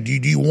 okay, do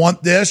you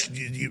want this?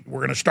 We're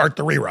going to start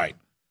the rewrite.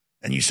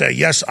 And you say,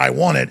 yes, I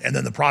want it. And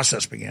then the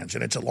process begins.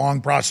 And it's a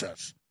long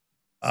process.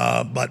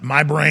 But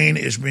my brain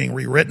is being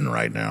rewritten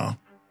right now.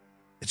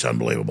 It's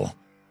unbelievable.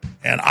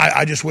 And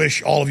I just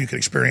wish all of you could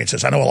experience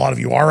this. I know a lot of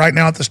you are right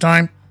now at this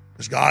time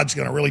because God's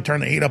going to really turn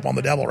the heat up on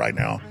the devil right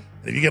now.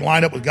 And if you get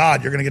lined up with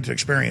God, you're going to get to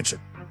experience it.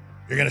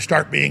 You're going to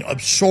start being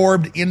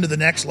absorbed into the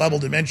next level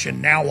dimension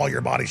now while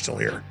your body's still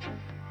here.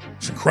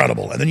 It's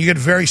incredible. And then you get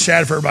very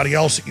sad for everybody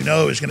else that you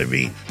know is going to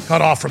be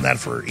cut off from that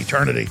for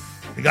eternity.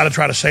 You got to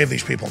try to save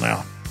these people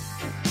now.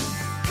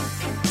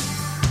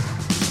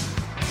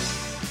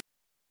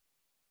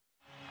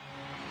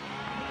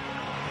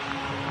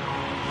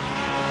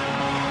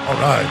 All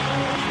right.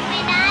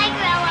 When I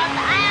grow up,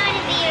 I want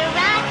to be a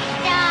rock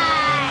star.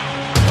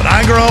 When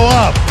I grow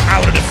up,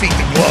 I want to defeat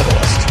the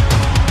globalist.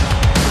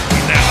 We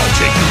now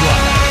take you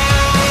live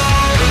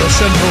to the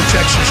Central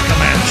Texas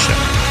Command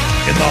Center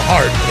in the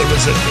heart of the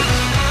resistance.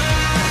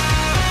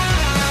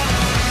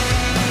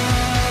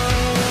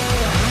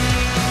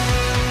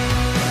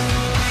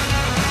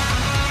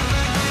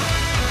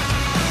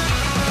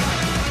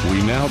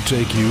 We now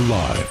take you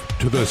live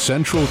to the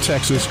Central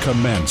Texas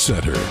Command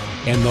Center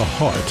in the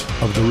heart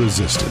of the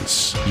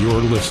resistance. You're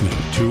listening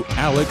to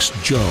Alex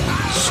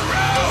Jones.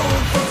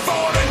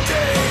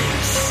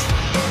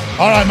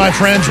 All right, my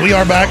friends, we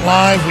are back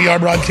live. We are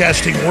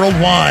broadcasting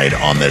worldwide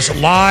on this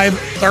live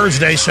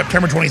Thursday,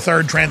 September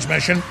 23rd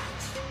transmission.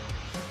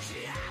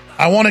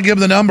 I want to give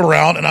the number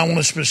out, and I want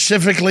to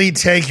specifically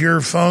take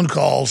your phone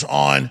calls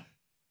on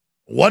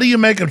what do you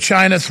make of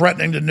China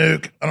threatening to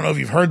nuke, I don't know if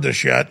you've heard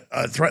this yet,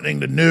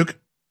 threatening to nuke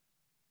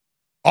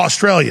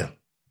Australia.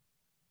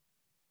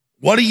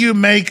 What do you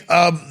make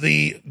of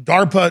the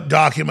DARPA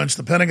documents,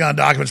 the Pentagon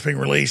documents being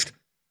released,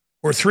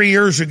 where 3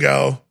 years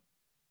ago,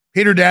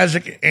 Peter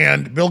Daszak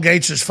and Bill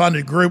Gates'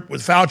 funded group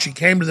with Fauci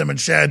came to them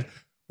and said,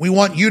 we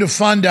want you to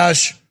fund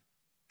us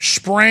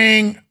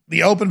spraying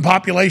the open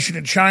population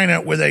in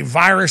China with a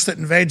virus that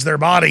invades their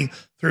body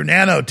through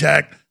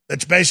nanotech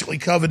that's basically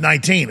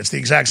COVID-19. It's the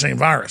exact same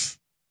virus.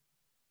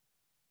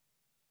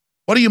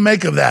 What do you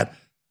make of that?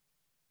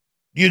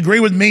 Do you agree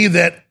with me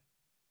that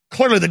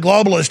clearly the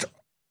globalists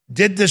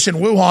did this in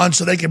Wuhan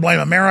so they could blame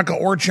America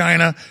or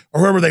China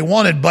or whoever they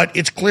wanted, but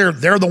it's clear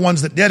they're the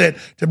ones that did it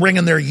to bring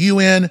in their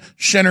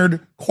UN-centered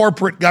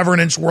corporate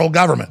governance world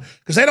government.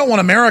 Because they don't want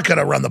America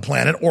to run the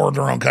planet or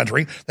their own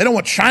country. They don't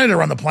want China to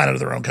run the planet of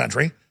their own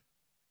country.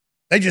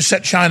 They just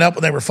set China up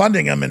when they were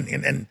funding them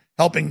and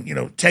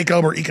helping, take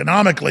over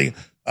economically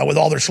with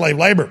all their slave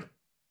labor.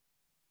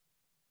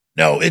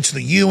 No, it's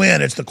the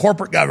UN, it's the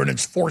corporate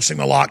governance forcing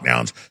the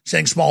lockdowns,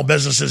 saying small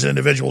businesses and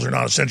individuals are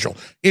not essential.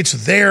 It's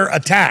their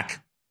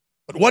attack.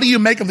 But what do you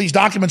make of these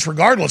documents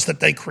regardless that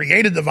they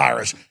created the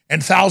virus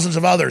and thousands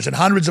of others and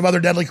hundreds of other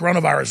deadly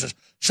coronaviruses,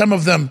 some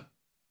of them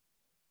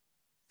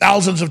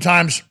thousands of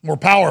times more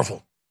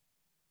powerful?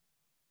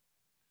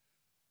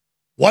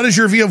 What is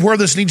your view of where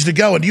this needs to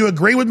go? And do you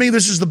agree with me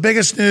this is the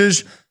biggest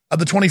news of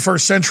the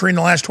 21st century in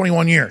the last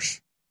 21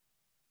 years?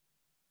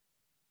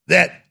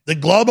 That the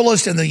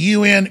globalists and the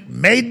UN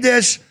made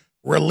this,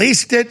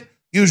 released it,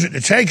 used it to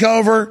take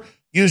over,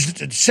 used it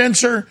to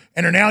censor,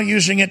 and are now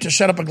using it to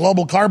set up a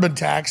global carbon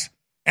tax.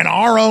 And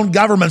our own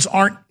governments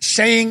aren't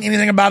saying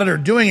anything about it or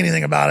doing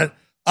anything about it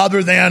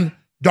other than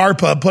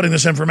DARPA putting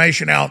this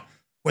information out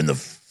when the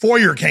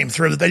FOIA came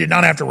through that they did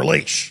not have to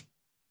release.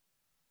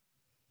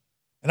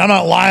 And I'm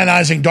not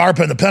lionizing DARPA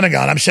and the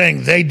Pentagon. I'm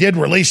saying they did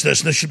release this,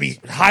 and this should be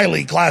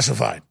highly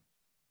classified.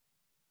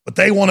 But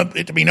they want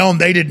it to be known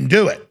they didn't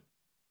do it.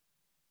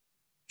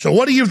 So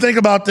what do you think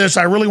about this?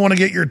 I really want to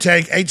get your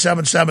take.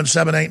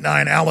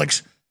 877-789,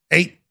 Alex,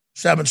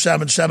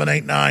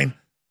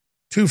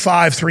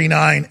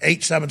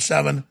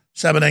 877-789-2539,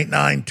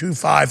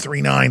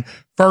 877-789-2539.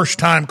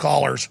 First-time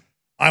callers.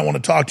 I want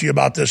to talk to you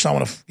about this. I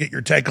want to get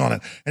your take on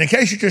it. And in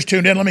case you just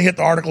tuned in, let me hit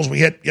the articles we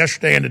hit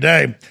yesterday and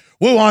today.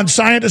 Wuhan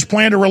scientists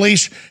plan to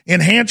release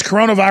enhanced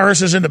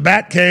coronaviruses into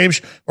bat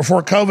caves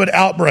before COVID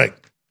outbreak.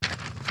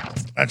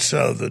 That's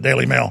the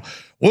Daily Mail.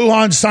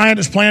 Wuhan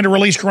scientists plan to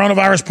release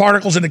coronavirus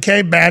particles into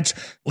cave bats.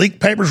 Leaked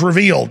papers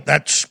revealed.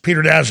 That's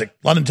Peter Daszak,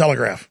 London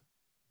Telegraph.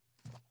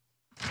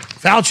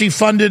 Fauci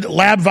funded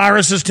lab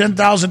viruses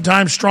 10,000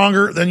 times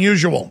stronger than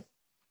usual.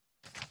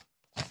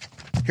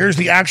 Here's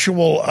the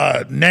actual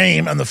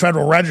name on the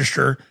Federal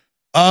Register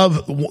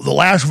of the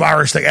last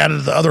virus they added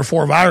to the other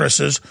 4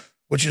 viruses,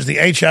 which is the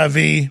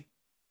HIV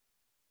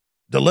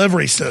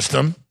delivery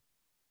system.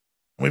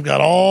 We've got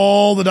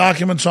all the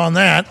documents on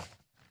that.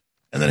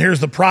 And then here's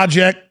the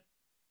project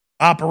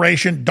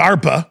operation,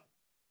 DARPA,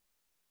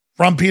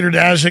 from Peter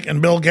Daszak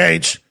and Bill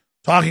Gates,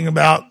 talking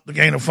about the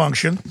gain of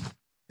function.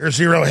 Here's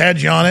Zero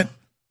Hedge on it.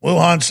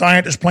 Wuhan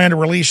scientists plan to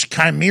release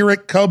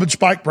chimeric COVID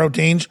spike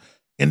proteins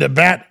into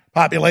bat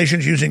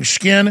populations using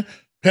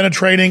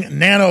skin-penetrating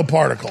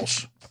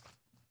nanoparticles.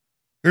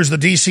 Here's the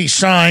DC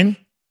sign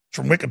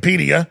from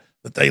Wikipedia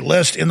that they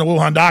list in the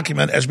Wuhan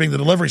document as being the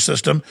delivery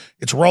system.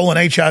 Its role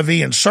in HIV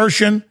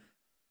insertion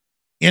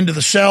into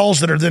the cells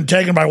that are then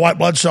taken by white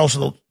blood cells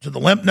to the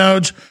lymph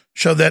nodes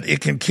so that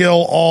it can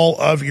kill all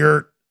of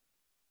your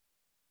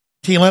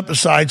T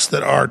lymphocytes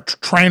that are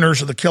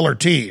trainers of the killer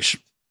Ts.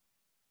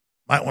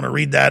 Might want to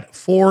read that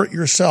for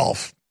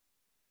yourself.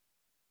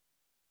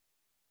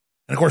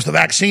 And, of course, the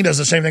vaccine does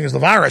the same thing as the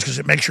virus because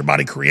it makes your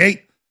body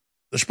create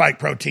the spike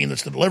protein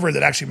that's the delivery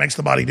that actually makes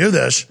the body do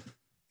this,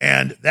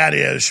 and that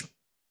is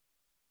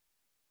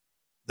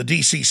the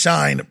DC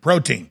sign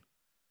protein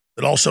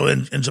that also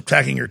ends up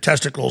attacking your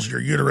testicles,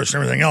 your uterus,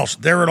 and everything else.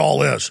 There it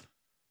all is.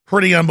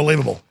 Pretty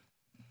unbelievable.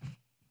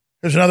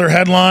 Here's another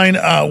headline.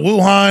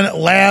 Wuhan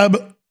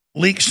lab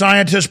leak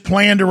scientists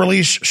plan to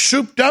release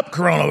souped-up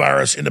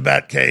coronavirus into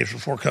bat caves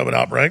before COVID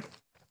outbreak.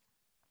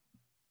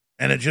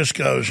 And it just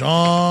goes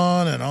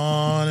on and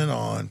on and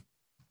on.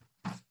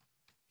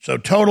 So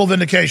total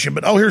vindication.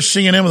 But, here's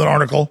CNN with an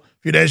article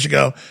a few days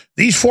ago.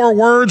 These 4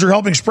 words are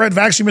helping spread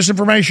vaccine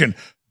misinformation.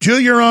 Do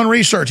your own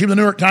research. Even the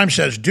New York Times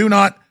says, do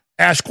not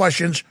ask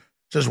questions.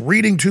 It says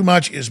reading too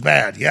much is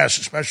bad. Yes,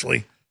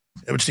 especially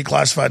if it's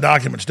declassified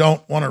documents.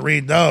 Don't want to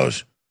read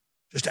those.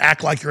 Just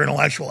act like you're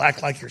intellectual,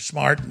 act like you're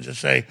smart, and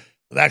just say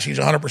the vaccine's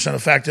 100%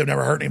 effective,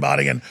 never hurt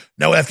anybody, and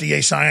no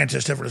FDA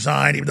scientists have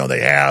resigned, even though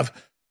they have.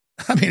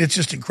 I mean, it's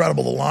just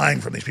incredible, the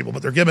lying from these people,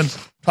 but they're given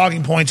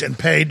talking points and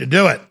paid to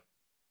do it.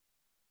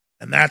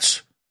 And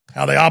that's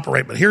how they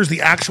operate. But here's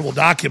the actual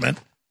document.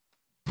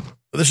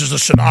 This is a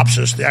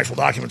synopsis. The actual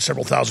document,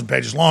 several thousand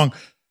pages long.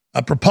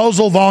 A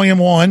proposal, volume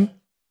 1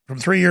 from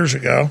 3 years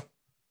ago.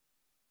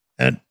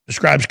 And it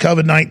describes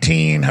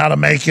COVID-19, how to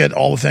make it,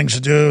 all the things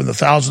to do, and the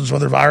thousands of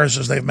other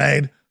viruses they've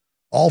made,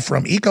 all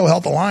from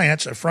EcoHealth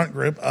Alliance, a front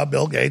group of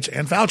Bill Gates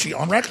and Fauci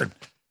on record.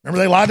 Remember,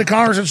 they lied to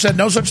Congress and said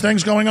no such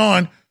thing's going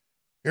on.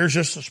 Here's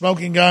just the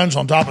smoking guns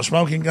on top of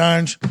smoking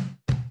guns.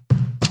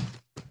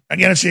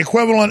 Again, it's the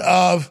equivalent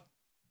of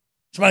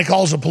somebody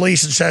calls the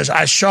police and says,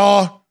 I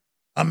saw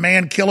a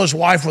man kill his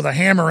wife with a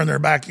hammer in their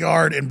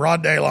backyard in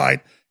broad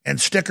daylight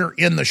and stick her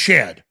in the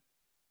shed.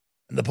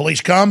 And the police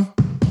come.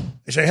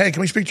 They say, hey,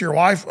 can we speak to your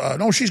wife?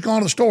 No, she's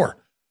gone to the store.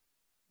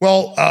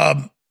 Well,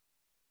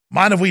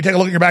 mind if we take a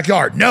look in your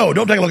backyard? No,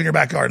 don't take a look in your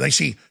backyard. They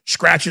see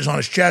scratches on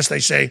his chest. They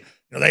say,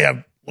 they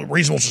have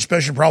reasonable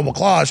suspicion, probable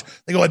cause.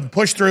 They go ahead and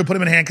push through, put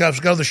him in handcuffs,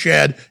 go to the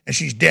shed, and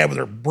she's dead with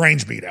her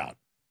brains beat out.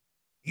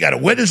 You got a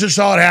witness that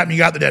saw it happen. You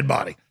got the dead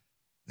body.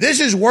 This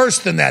is worse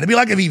than that. It'd be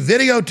like if he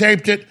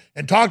videotaped it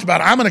and talked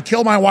about, I'm going to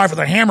kill my wife with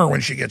a hammer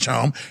when she gets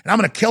home, and I'm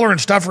going to kill her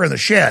and stuff her in the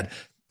shed.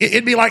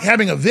 It'd be like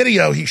having a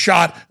video he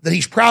shot that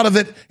he's proud of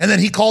it, and then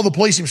he called the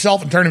police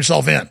himself and turned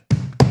himself in.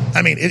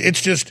 I mean,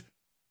 it's just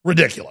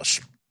ridiculous.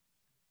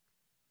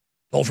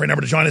 Toll-free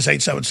number to join us,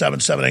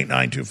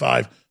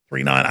 877-789-2539.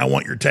 I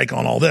want your take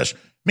on all this.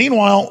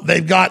 Meanwhile,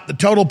 they've got the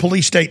total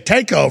police state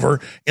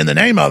takeover in the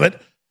name of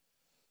it.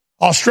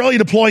 Australia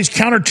deploys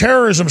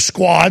counterterrorism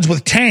squads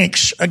with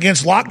tanks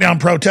against lockdown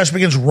protests,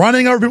 begins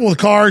running over people with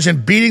cars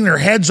and beating their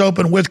heads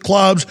open with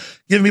clubs,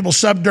 giving people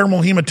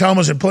subdermal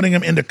hematomas and putting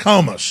them into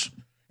comas.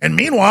 And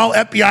meanwhile,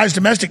 FBI's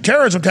domestic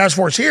terrorism task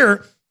force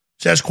here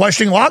says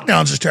questioning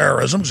lockdowns is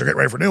terrorism, so they're getting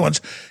ready for new ones.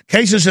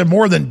 Cases have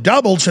more than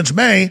doubled since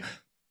May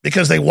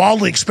because they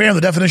wildly expand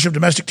the definition of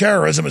domestic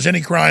terrorism as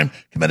any crime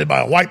committed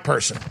by a white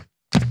person.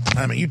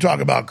 I mean, you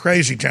talk about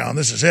crazy town.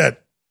 This is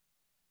it.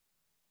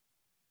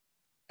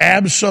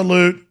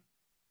 Absolute,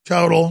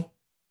 total,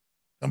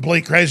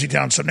 complete crazy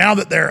town. So now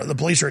that the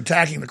police are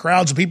attacking the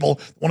crowds of people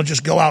that want to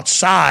just go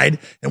outside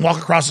and walk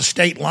across the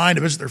state line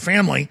to visit their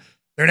family,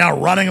 They're now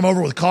running them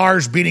over with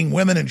cars, beating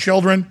women and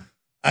children.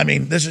 I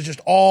mean, this is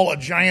just all a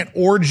giant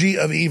orgy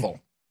of evil,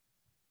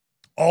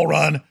 all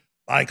run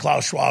by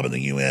Klaus Schwab and the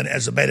UN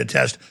as a beta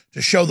test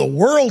to show the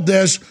world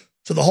this,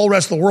 so the whole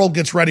rest of the world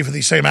gets ready for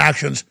these same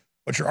actions,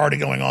 which are already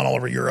going on all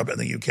over Europe and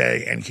the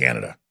UK and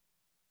Canada.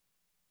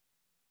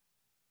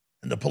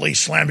 And the police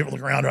slam people to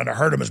the ground trying to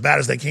hurt them as bad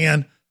as they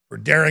can for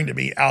daring to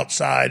be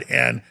outside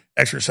and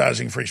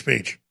exercising free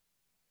speech.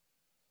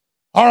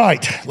 All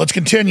right, let's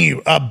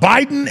continue.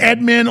 Biden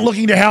admin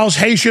looking to house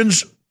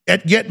Haitians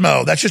at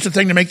Gitmo. That's just a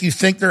thing to make you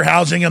think they're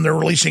housing them. They're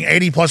releasing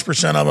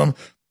 80+% of them.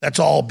 That's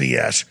all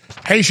BS.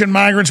 Haitian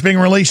migrants being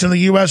released in the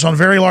U.S. on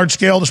very large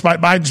scale despite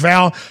Biden's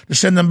vow to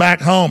send them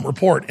back home.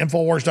 Report,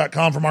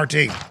 Infowars.com from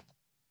RT.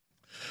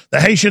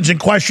 The Haitians in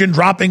question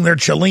dropping their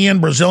Chilean,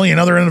 Brazilian, and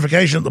other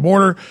identification at the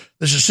border.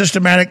 This is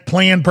systematic,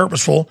 planned,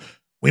 purposeful.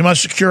 We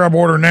must secure our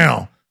border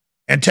now.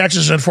 And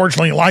Texas is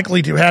unfortunately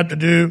likely to have to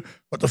do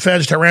what the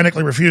feds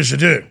tyrannically refuse to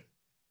do.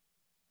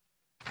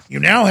 You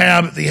now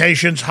have the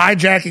Haitians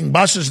hijacking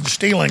buses and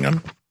stealing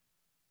them.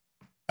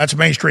 That's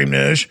mainstream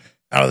news.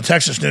 Out of the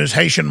Texas news,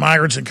 Haitian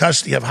migrants in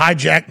custody have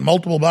hijacked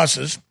multiple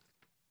buses.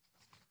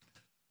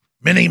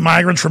 Many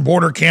migrants from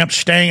border camps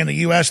staying in the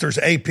U.S. There's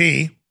AP.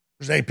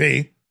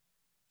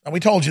 And we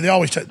told you they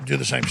always do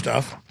the same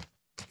stuff.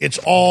 It's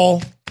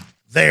all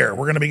there.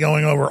 We're going to be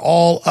going over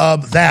all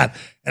of that.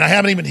 And I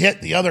haven't even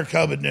hit the other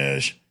COVID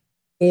news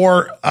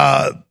or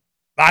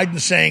Biden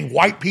saying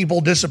white people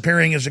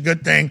disappearing is a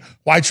good thing.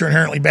 Whites are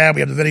inherently bad.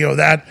 We have the video of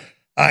that.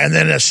 And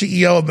then a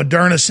CEO of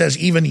Moderna says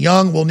even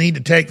young will need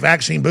to take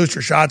vaccine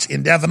booster shots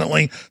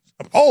indefinitely.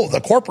 Oh,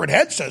 the corporate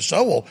head says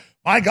so. Well,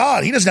 my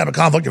God, he doesn't have a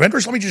conflict of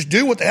interest. Let me just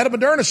do what the head of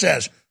Moderna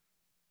says.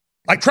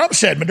 Like Trump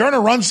said,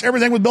 Moderna runs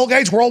everything with Bill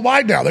Gates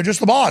worldwide now. They're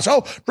just the boss.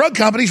 Oh, drug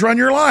companies run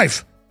your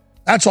life.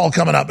 That's all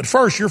coming up. But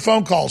first, your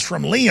phone calls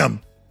from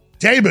Liam,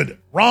 David,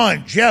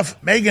 Ron,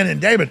 Jeff, Megan, and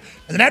David.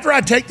 And then after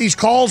I take these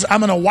calls,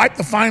 I'm going to wipe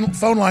the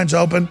phone lines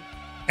open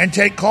and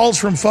take calls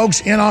from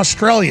folks in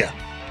Australia.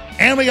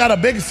 And we got a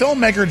big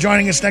filmmaker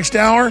joining us next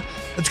hour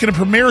that's going to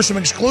premiere some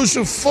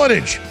exclusive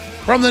footage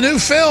from the new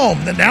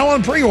film that now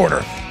on pre-order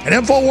at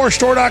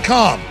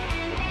InfoWarsStore.com.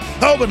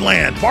 COVID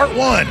Land, Part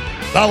 1,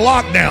 The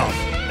Lockdown.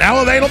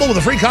 Now available with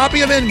a free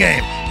copy of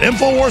Endgame at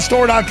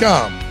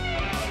InfoWarsStore.com.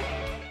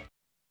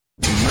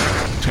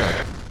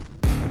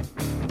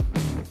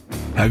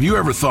 Have you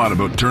ever thought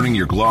about turning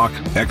your Glock,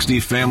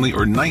 XD Family,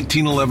 or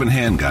 1911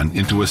 handgun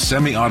into a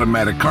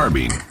semi-automatic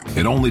carbine?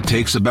 It only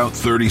takes about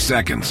 30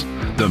 seconds.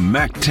 The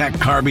MacTech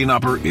Carbine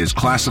Upper is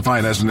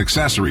classified as an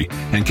accessory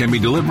and can be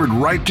delivered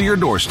right to your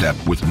doorstep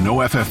with no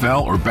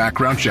FFL or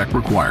background check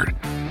required.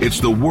 It's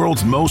the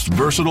world's most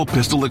versatile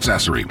pistol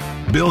accessory.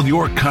 Build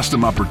your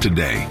custom upper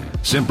today.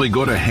 Simply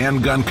go to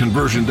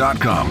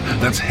handgunconversion.com.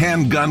 That's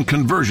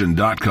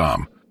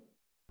handgunconversion.com.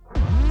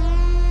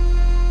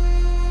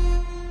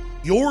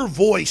 Your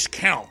voice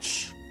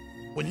counts.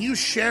 When you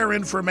share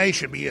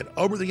information, be it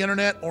over the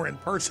internet or in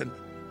person,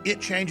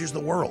 it changes the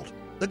world.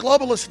 The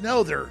globalists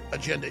know their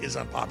agenda is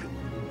unpopular.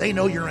 They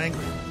know you're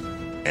angry.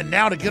 And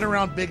now to get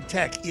around big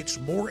tech, it's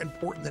more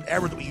important than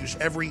ever that we use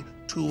every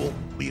tool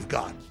we've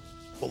got.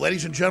 Well,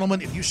 ladies and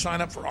gentlemen, if you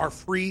sign up for our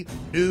free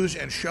news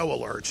and show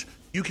alerts,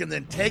 you can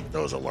then take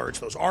those alerts,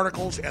 those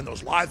articles, and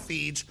those live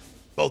feeds,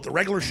 both the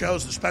regular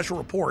shows and special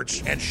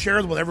reports, and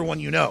share them with everyone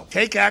you know.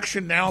 Take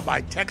action now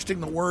by texting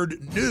the word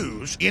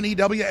NEWS,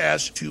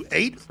 N-E-W-S, to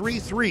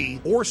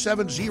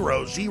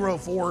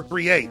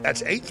 833-470-0438.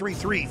 That's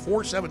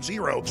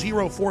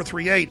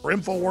 833-470-0438 for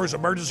InfoWars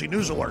Emergency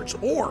News Alerts.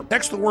 Or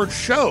text the word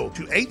SHOW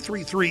to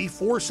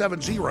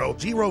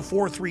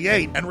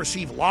 833-470-0438 and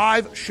receive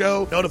live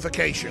show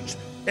notifications.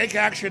 Take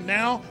action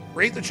now,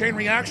 create the chain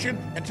reaction,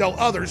 and tell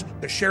others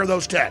to share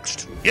those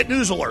texts. Get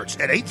news alerts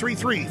at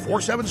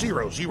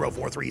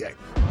 833-470-0438.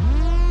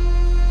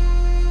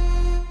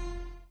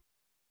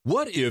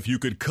 What if you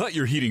could cut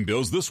your heating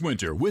bills this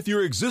winter with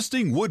your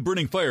existing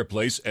wood-burning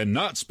fireplace and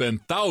not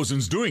spend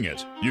thousands doing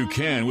it? You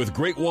can with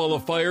Great Wall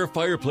of Fire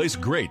fireplace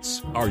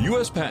grates. Our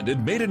U.S.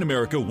 patented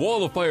made-in-America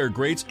Wall of Fire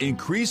grates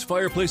increase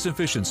fireplace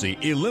efficiency,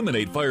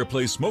 eliminate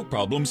fireplace smoke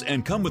problems,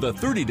 and come with a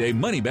 30-day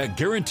money-back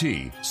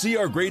guarantee. See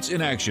our grates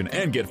in action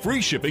and get free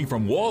shipping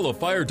from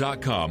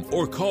walloffire.com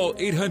or call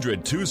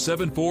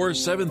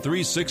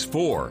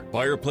 800-274-7364.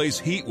 Fireplace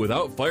heat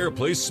without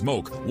fireplace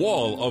smoke.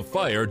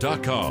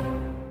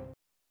 walloffire.com.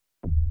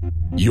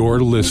 You're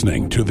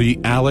listening to The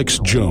Alex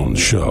Jones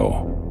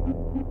Show.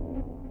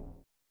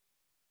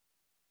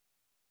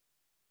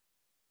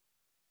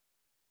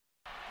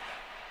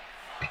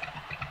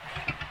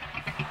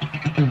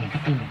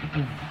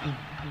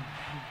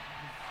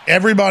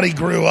 Everybody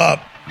grew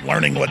up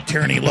learning what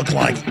tyranny looked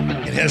like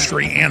in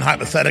history and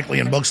hypothetically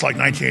in books like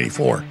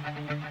 1984.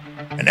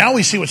 And now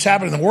we see what's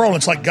happening in the world.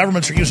 It's like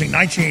governments are using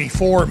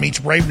 1984 meets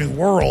Brave New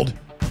World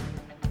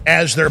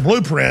as their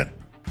blueprint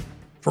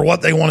for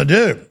what they want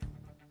to do.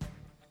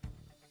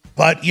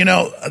 But, you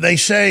know, they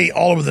say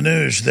all over the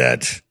news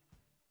that,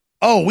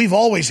 oh, we've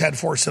always had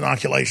forced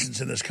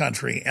inoculations in this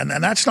country. And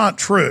that's not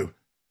true.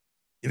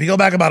 If you go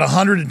back about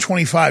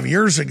 125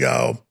 years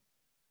ago,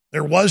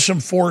 there was some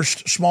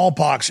forced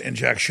smallpox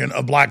injection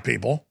of black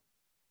people.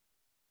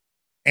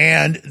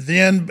 And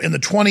then in the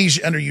 20s,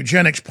 under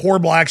eugenics, poor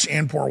blacks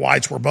and poor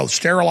whites were both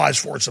sterilized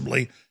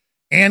forcibly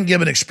and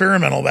given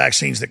experimental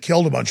vaccines that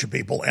killed a bunch of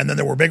people. And then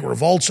there were big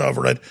revolts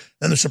over it.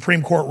 Then the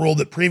Supreme Court ruled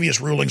that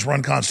previous rulings were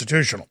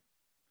unconstitutional.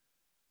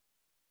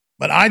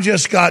 But I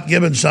just got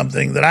given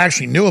something that I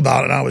actually knew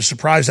about, and I was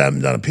surprised I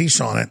haven't done a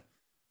piece on it,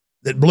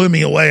 that blew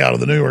me away out of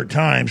the New York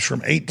Times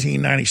from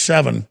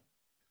 1897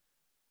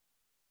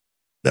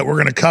 that we're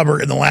going to cover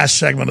in the last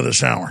segment of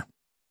this hour.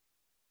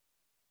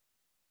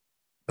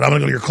 But I'm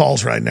going to go to your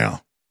calls right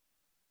now.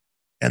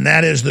 And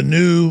that is the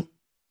new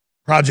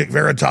Project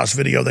Veritas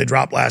video they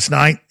dropped last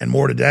night and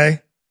more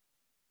today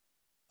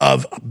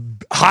of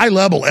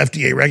high-level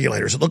FDA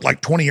regulators. It looked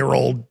like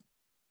 20-year-old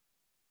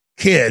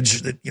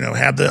kids that, you know,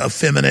 have the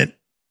effeminate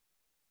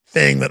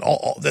thing that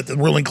that the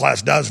ruling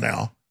class does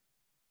now.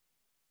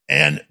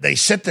 And they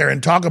sit there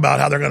and talk about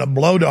how they're going to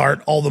blow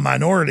dart all the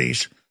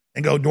minorities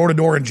and go door to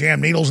door and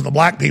jam needles in the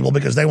black people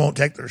because they won't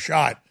take their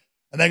shot.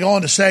 And they go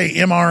on to say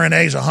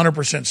mRNA is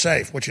 100%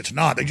 safe, which it's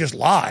not. They just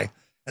lie.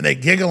 And they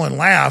giggle and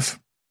laugh.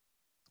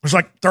 It was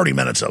like 30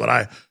 minutes of it.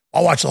 I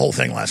watched the whole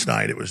thing last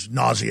night. It was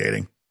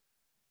nauseating.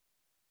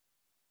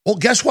 Well,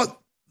 guess what?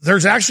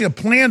 There's actually a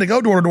plan to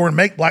go door to door and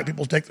make black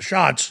people take the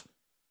shots.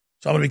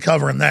 So I'm going to be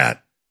covering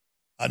that.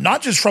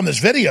 Not just from this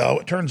video.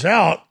 It turns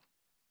out,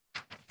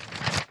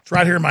 it's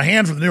right here in my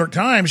hand from the New York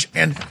Times,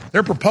 and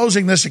they're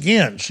proposing this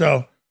again.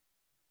 So,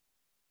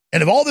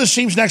 and if all this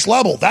seems next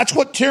level, that's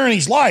what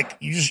tyranny's like.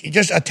 It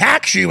just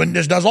attacks you and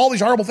just does all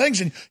these horrible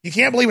things, and you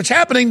can't believe it's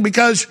happening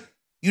because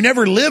you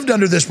never lived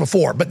under this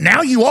before, but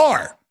now you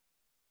are.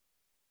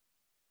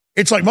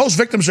 It's like most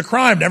victims of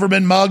crime, never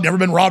been mugged, never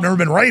been robbed, never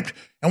been raped.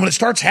 And when it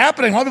starts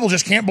happening, a lot of people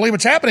just can't believe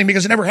it's happening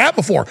because it never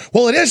happened before.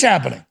 Well, it is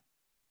happening.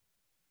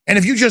 And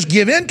if you just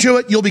give into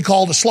it, you'll be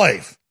called a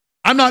slave.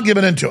 I'm not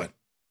giving into it.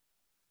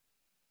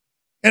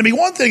 And it'd be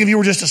one thing if you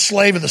were just a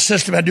slave of the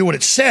system and do what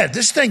it said.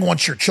 This thing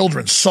wants your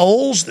children's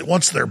souls. It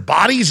wants their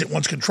bodies. It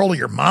wants control of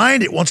your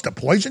mind. It wants to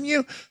poison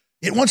you.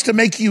 It wants to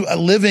make you a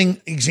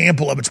living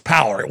example of its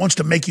power. It wants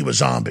to make you a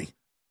zombie,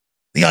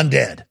 the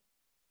undead.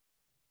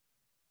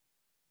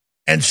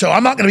 And so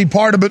I'm not going to be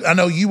part of it. I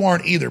know you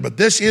aren't either, but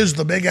this is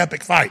the big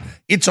epic fight.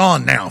 It's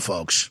on now,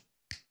 folks.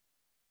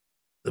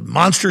 The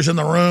monsters in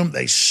the room,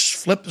 they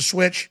flip the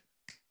switch.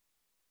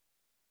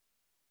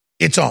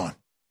 It's on.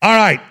 All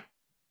right.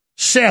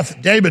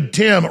 Seth, David,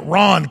 Tim,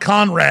 Ron,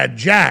 Conrad,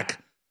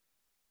 Jack.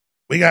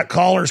 We got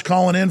callers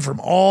calling in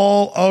from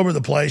all over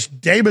the place.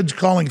 David's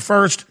calling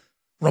first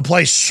from a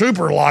place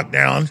super locked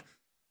down.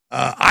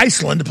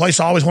 Iceland, the place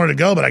I always wanted to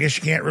go, but I guess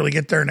you can't really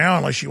get there now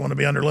unless you want to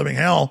be under living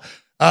hell.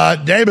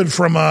 David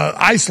from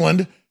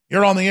Iceland,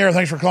 you're on the air.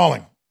 Thanks for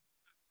calling.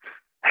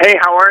 Hey,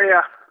 how are you?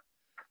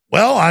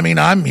 Well, I mean,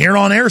 I'm here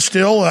on air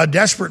still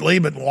desperately,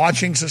 but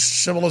watching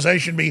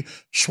civilization be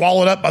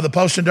swallowed up by the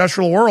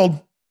post-industrial world.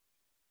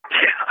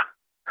 Yeah.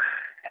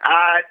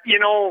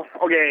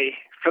 Okay,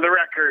 for the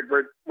record,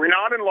 we're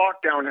not in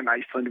lockdown in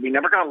Iceland. We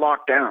never got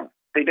locked down.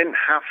 They didn't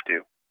have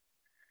to.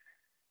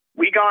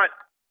 We got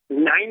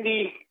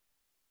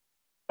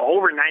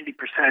over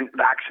 90%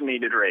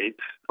 vaccinated rates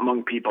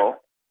among people.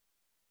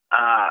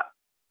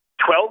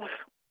 12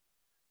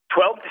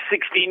 to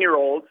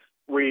 16-year-olds,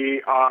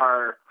 we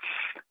are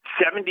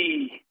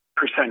 70%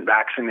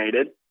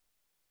 vaccinated.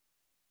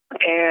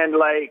 And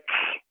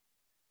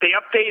they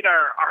update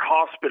our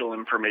hospital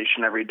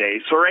information every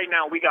day. So right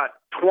now we got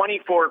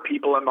 24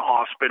 people in the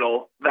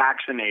hospital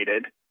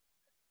vaccinated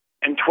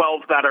and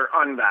 12 that are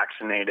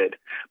unvaccinated.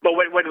 But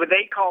what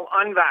they call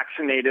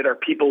unvaccinated are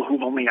people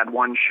who've only had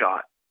one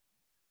shot.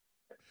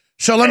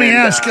 So let me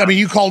ask,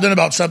 you called in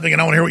about something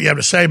and I want to hear what you have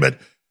to say, but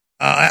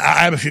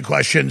I have a few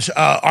questions.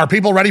 Are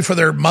people ready for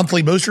their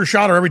monthly booster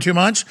shot or every 2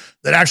 months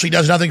that actually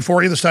does nothing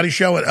for you, the studies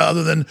show,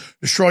 other than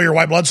destroy your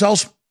white blood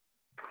cells?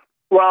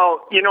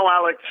 Well,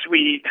 Alex,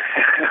 we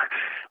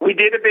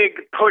did a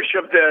big push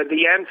of the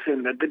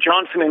Janssen, the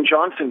Johnson &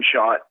 Johnson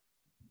shot.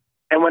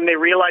 And when they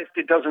realized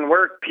it doesn't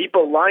work,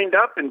 people lined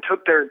up and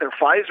took their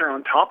Pfizer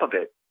on top of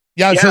it.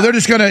 Yeah, so they're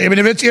just going to,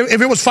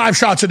 if it was 5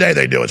 shots a day,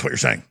 they do, is what you're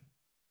saying.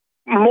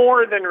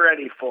 More than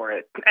ready for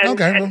it. And,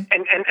 okay. And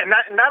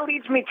that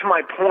leads me to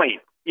my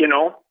point,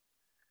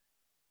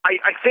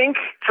 I think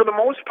for the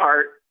most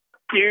part,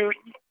 you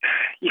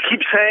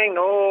keep saying,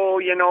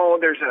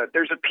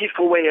 there's a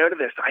peaceful way out of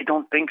this. I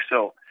don't think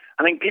so.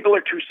 I think people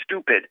are too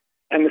stupid.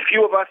 And the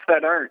few of us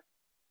that aren't,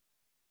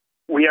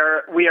 we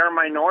are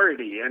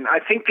minority. And I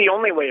think the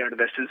only way out of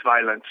this is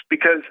violence,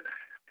 because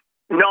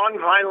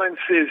non-violence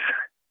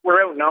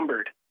we're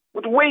outnumbered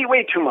with way,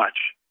 way too much.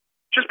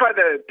 Just by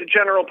the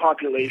general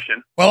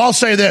population. Well, I'll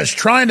say this.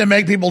 Trying to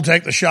make people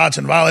take the shots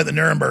and violate the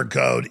Nuremberg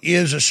Code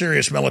is a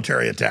serious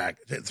military attack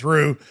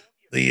through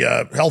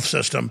the health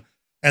system.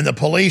 And the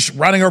police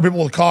running over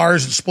people with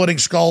cars and splitting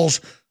skulls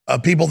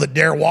of people that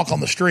dare walk on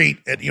the street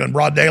in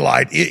broad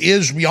daylight. It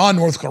is beyond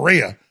North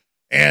Korea.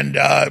 And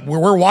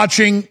we're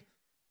watching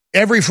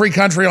every free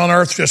country on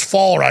earth just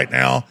fall right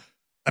now.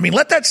 I mean,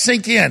 let that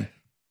sink in.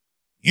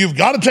 you've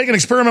got to take an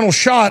experimental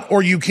shot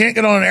or you can't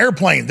get on an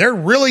airplane. They're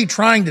really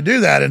trying to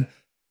do that. And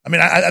I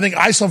mean, I think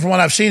Iceland, from what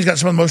I've seen, has got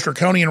some of the most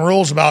draconian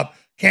rules about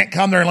can't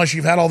come there unless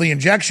you've had all the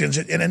injections.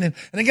 And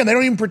again, they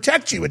don't even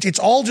protect you. It's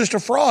all just a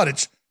fraud.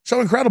 It's so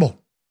incredible.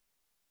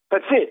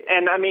 That's it.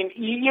 And I mean,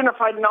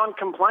 unified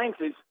non-compliance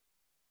is,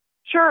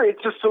 sure,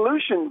 it's a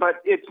solution,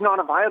 but it's not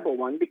a viable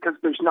one because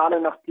there's not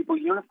enough people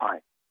unified.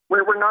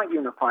 We're not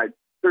unified.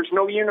 There's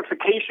no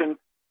unification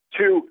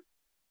to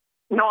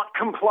not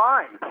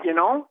comply, you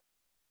know?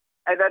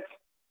 And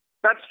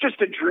that's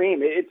just a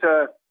dream. It's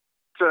a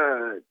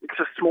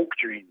smoke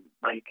dream.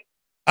 Like,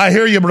 I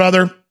hear you,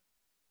 brother.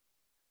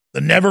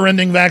 The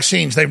never-ending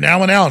vaccines. They've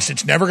now announced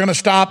it's never going to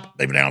stop.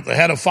 They've announced the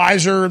head of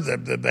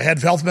Pfizer, the head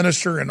health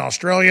minister in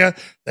Australia,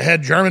 the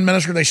head German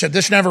minister. They said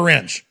this never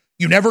ends.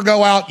 You never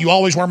go out. You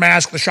always wear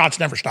masks. The shots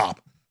never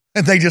stop.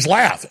 And they just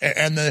laugh.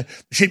 And the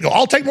sheep go,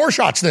 I'll take more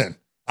shots then.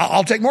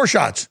 I'll take more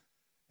shots.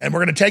 And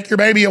we're going to take your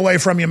baby away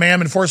from you,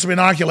 ma'am, and forcibly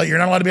inoculate. You're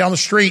not allowed to be on the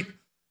street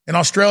in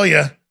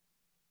Australia.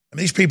 And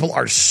these people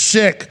are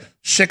sick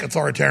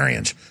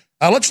authoritarians.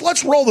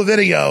 Let's roll the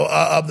video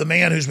of the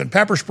man who's been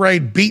pepper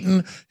sprayed,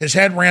 beaten, his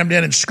head rammed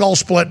in, and skull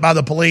split by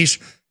the police.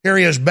 Here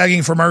he is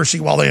begging for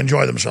mercy while they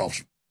enjoy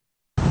themselves.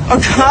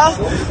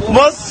 Okay,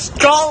 my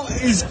skull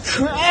is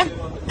cracked.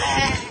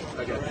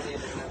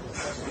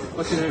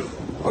 What's your name?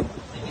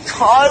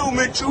 Kyle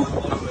Mitchell.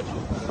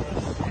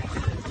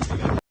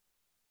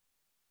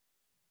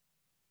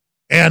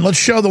 And let's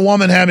show the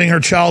woman having her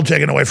child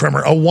taken away from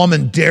her. A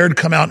woman dared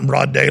come out in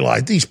broad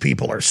daylight. These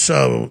people are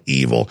so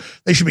evil.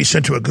 They should be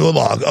sent to a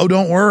gulag. Oh,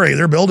 don't worry.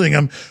 They're building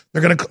them.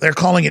 They're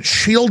calling it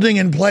shielding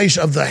in place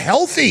of the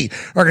healthy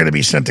are going to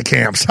be sent to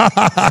camps.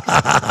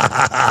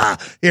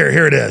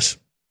 Here it is.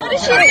 What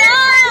has she done?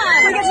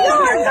 What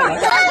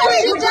has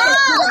she done?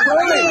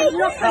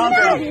 Calm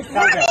down.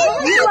 Calm down.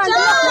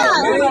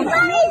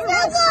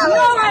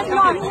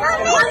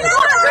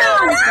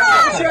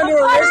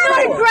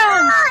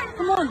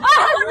 I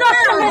have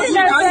nothing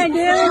to say.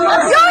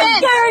 You're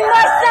scaring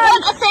my son.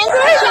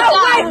 Get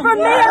away from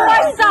me and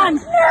my son.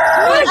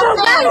 What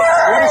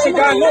has she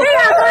done? Look.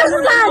 My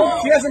son.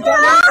 She hasn't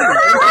done anything.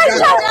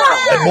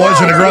 That boy's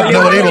going to grow up and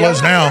know what evil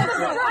is now.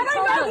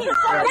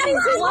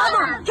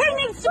 He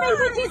needs to be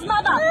with his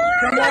mother.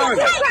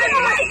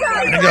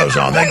 And it goes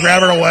on. They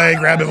grab him away,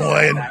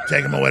 and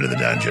take him away to the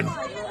dungeon.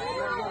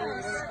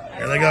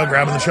 Here they go,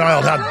 grabbing the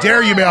child. How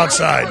dare you be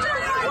outside?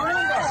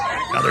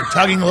 Now they're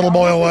tugging the little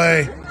boy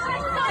away,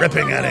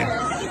 ripping at him.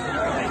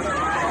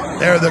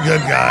 They're the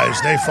good guys.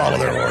 They follow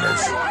their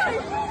orders.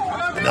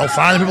 And they'll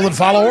find the people that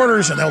follow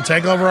orders, and they'll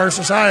take over our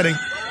society.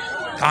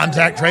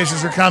 Contact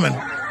tracers are coming.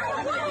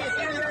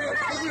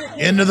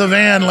 Into the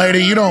van,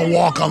 lady. You don't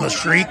walk on the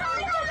street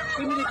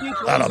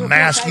without a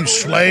mask, you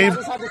slave.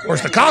 Of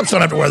course, the cops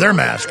don't have to wear their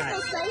mask.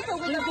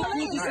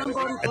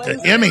 At the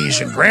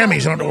Emmys and Grammys,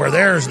 they don't have to wear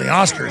theirs, and the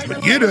Oscars,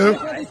 but you do.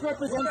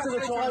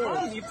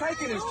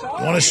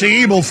 You want to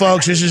see evil,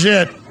 folks? This is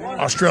it.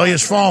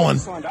 Australia's fallen.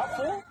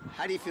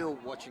 How do you feel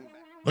watching?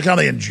 Look how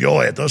they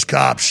enjoy it. Those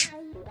cops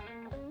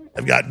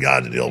have got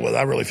God to deal with.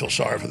 I really feel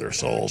sorry for their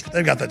souls, but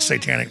they've got that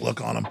satanic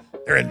look on them.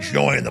 They're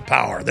enjoying the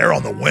power. They're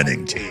on the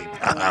winning team.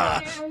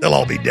 They'll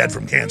all be dead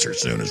from cancer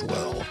soon as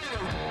well.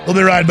 We'll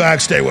be right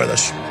back. Stay with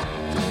us.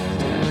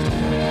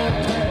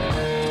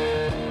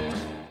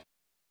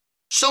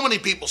 So many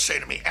people say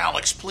to me,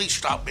 Alex, please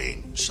stop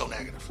being so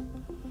negative.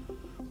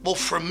 Well,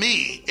 for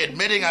me,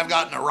 admitting I've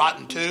gotten a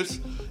rotten tooth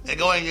and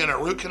going in a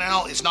root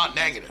canal is not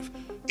negative.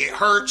 It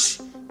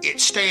hurts. It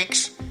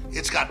stinks.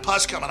 It's got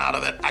pus coming out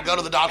of it. I go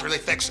to the doctor, they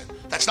fix it.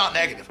 That's not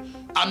negative.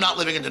 I'm not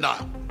living in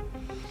denial.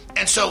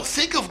 And so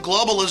think of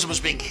globalism as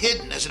being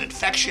hidden as an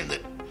infection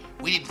that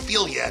we didn't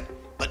feel yet,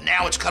 but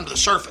now it's come to the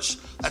surface.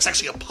 That's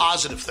actually a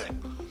positive thing.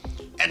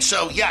 And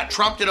so, yeah,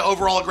 Trump did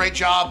overall a great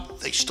job.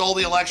 They stole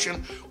the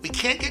election. We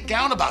can't get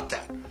down about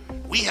that.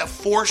 We have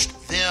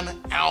forced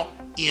them out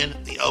in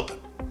the open.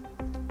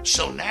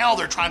 So now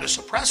they're trying to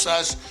suppress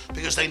us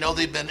because they know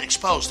they've been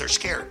exposed. They're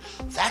scared.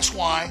 That's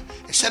why,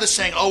 instead of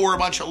saying, oh, we're a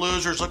bunch of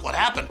losers, look what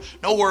happened.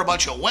 No, we're a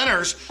bunch of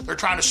winners. They're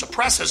trying to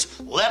suppress us.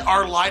 Let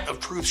our light of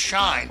truth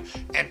shine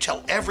and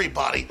tell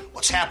everybody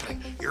what's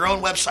happening. Your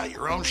own website,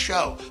 your own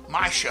show,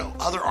 my show,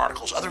 other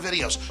articles, other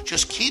videos.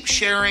 Just keep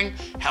sharing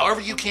however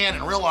you can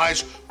and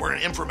realize we're in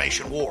an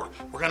information war.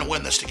 We're going to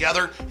win this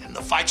together, and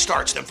the fight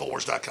starts at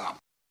Infowars.com.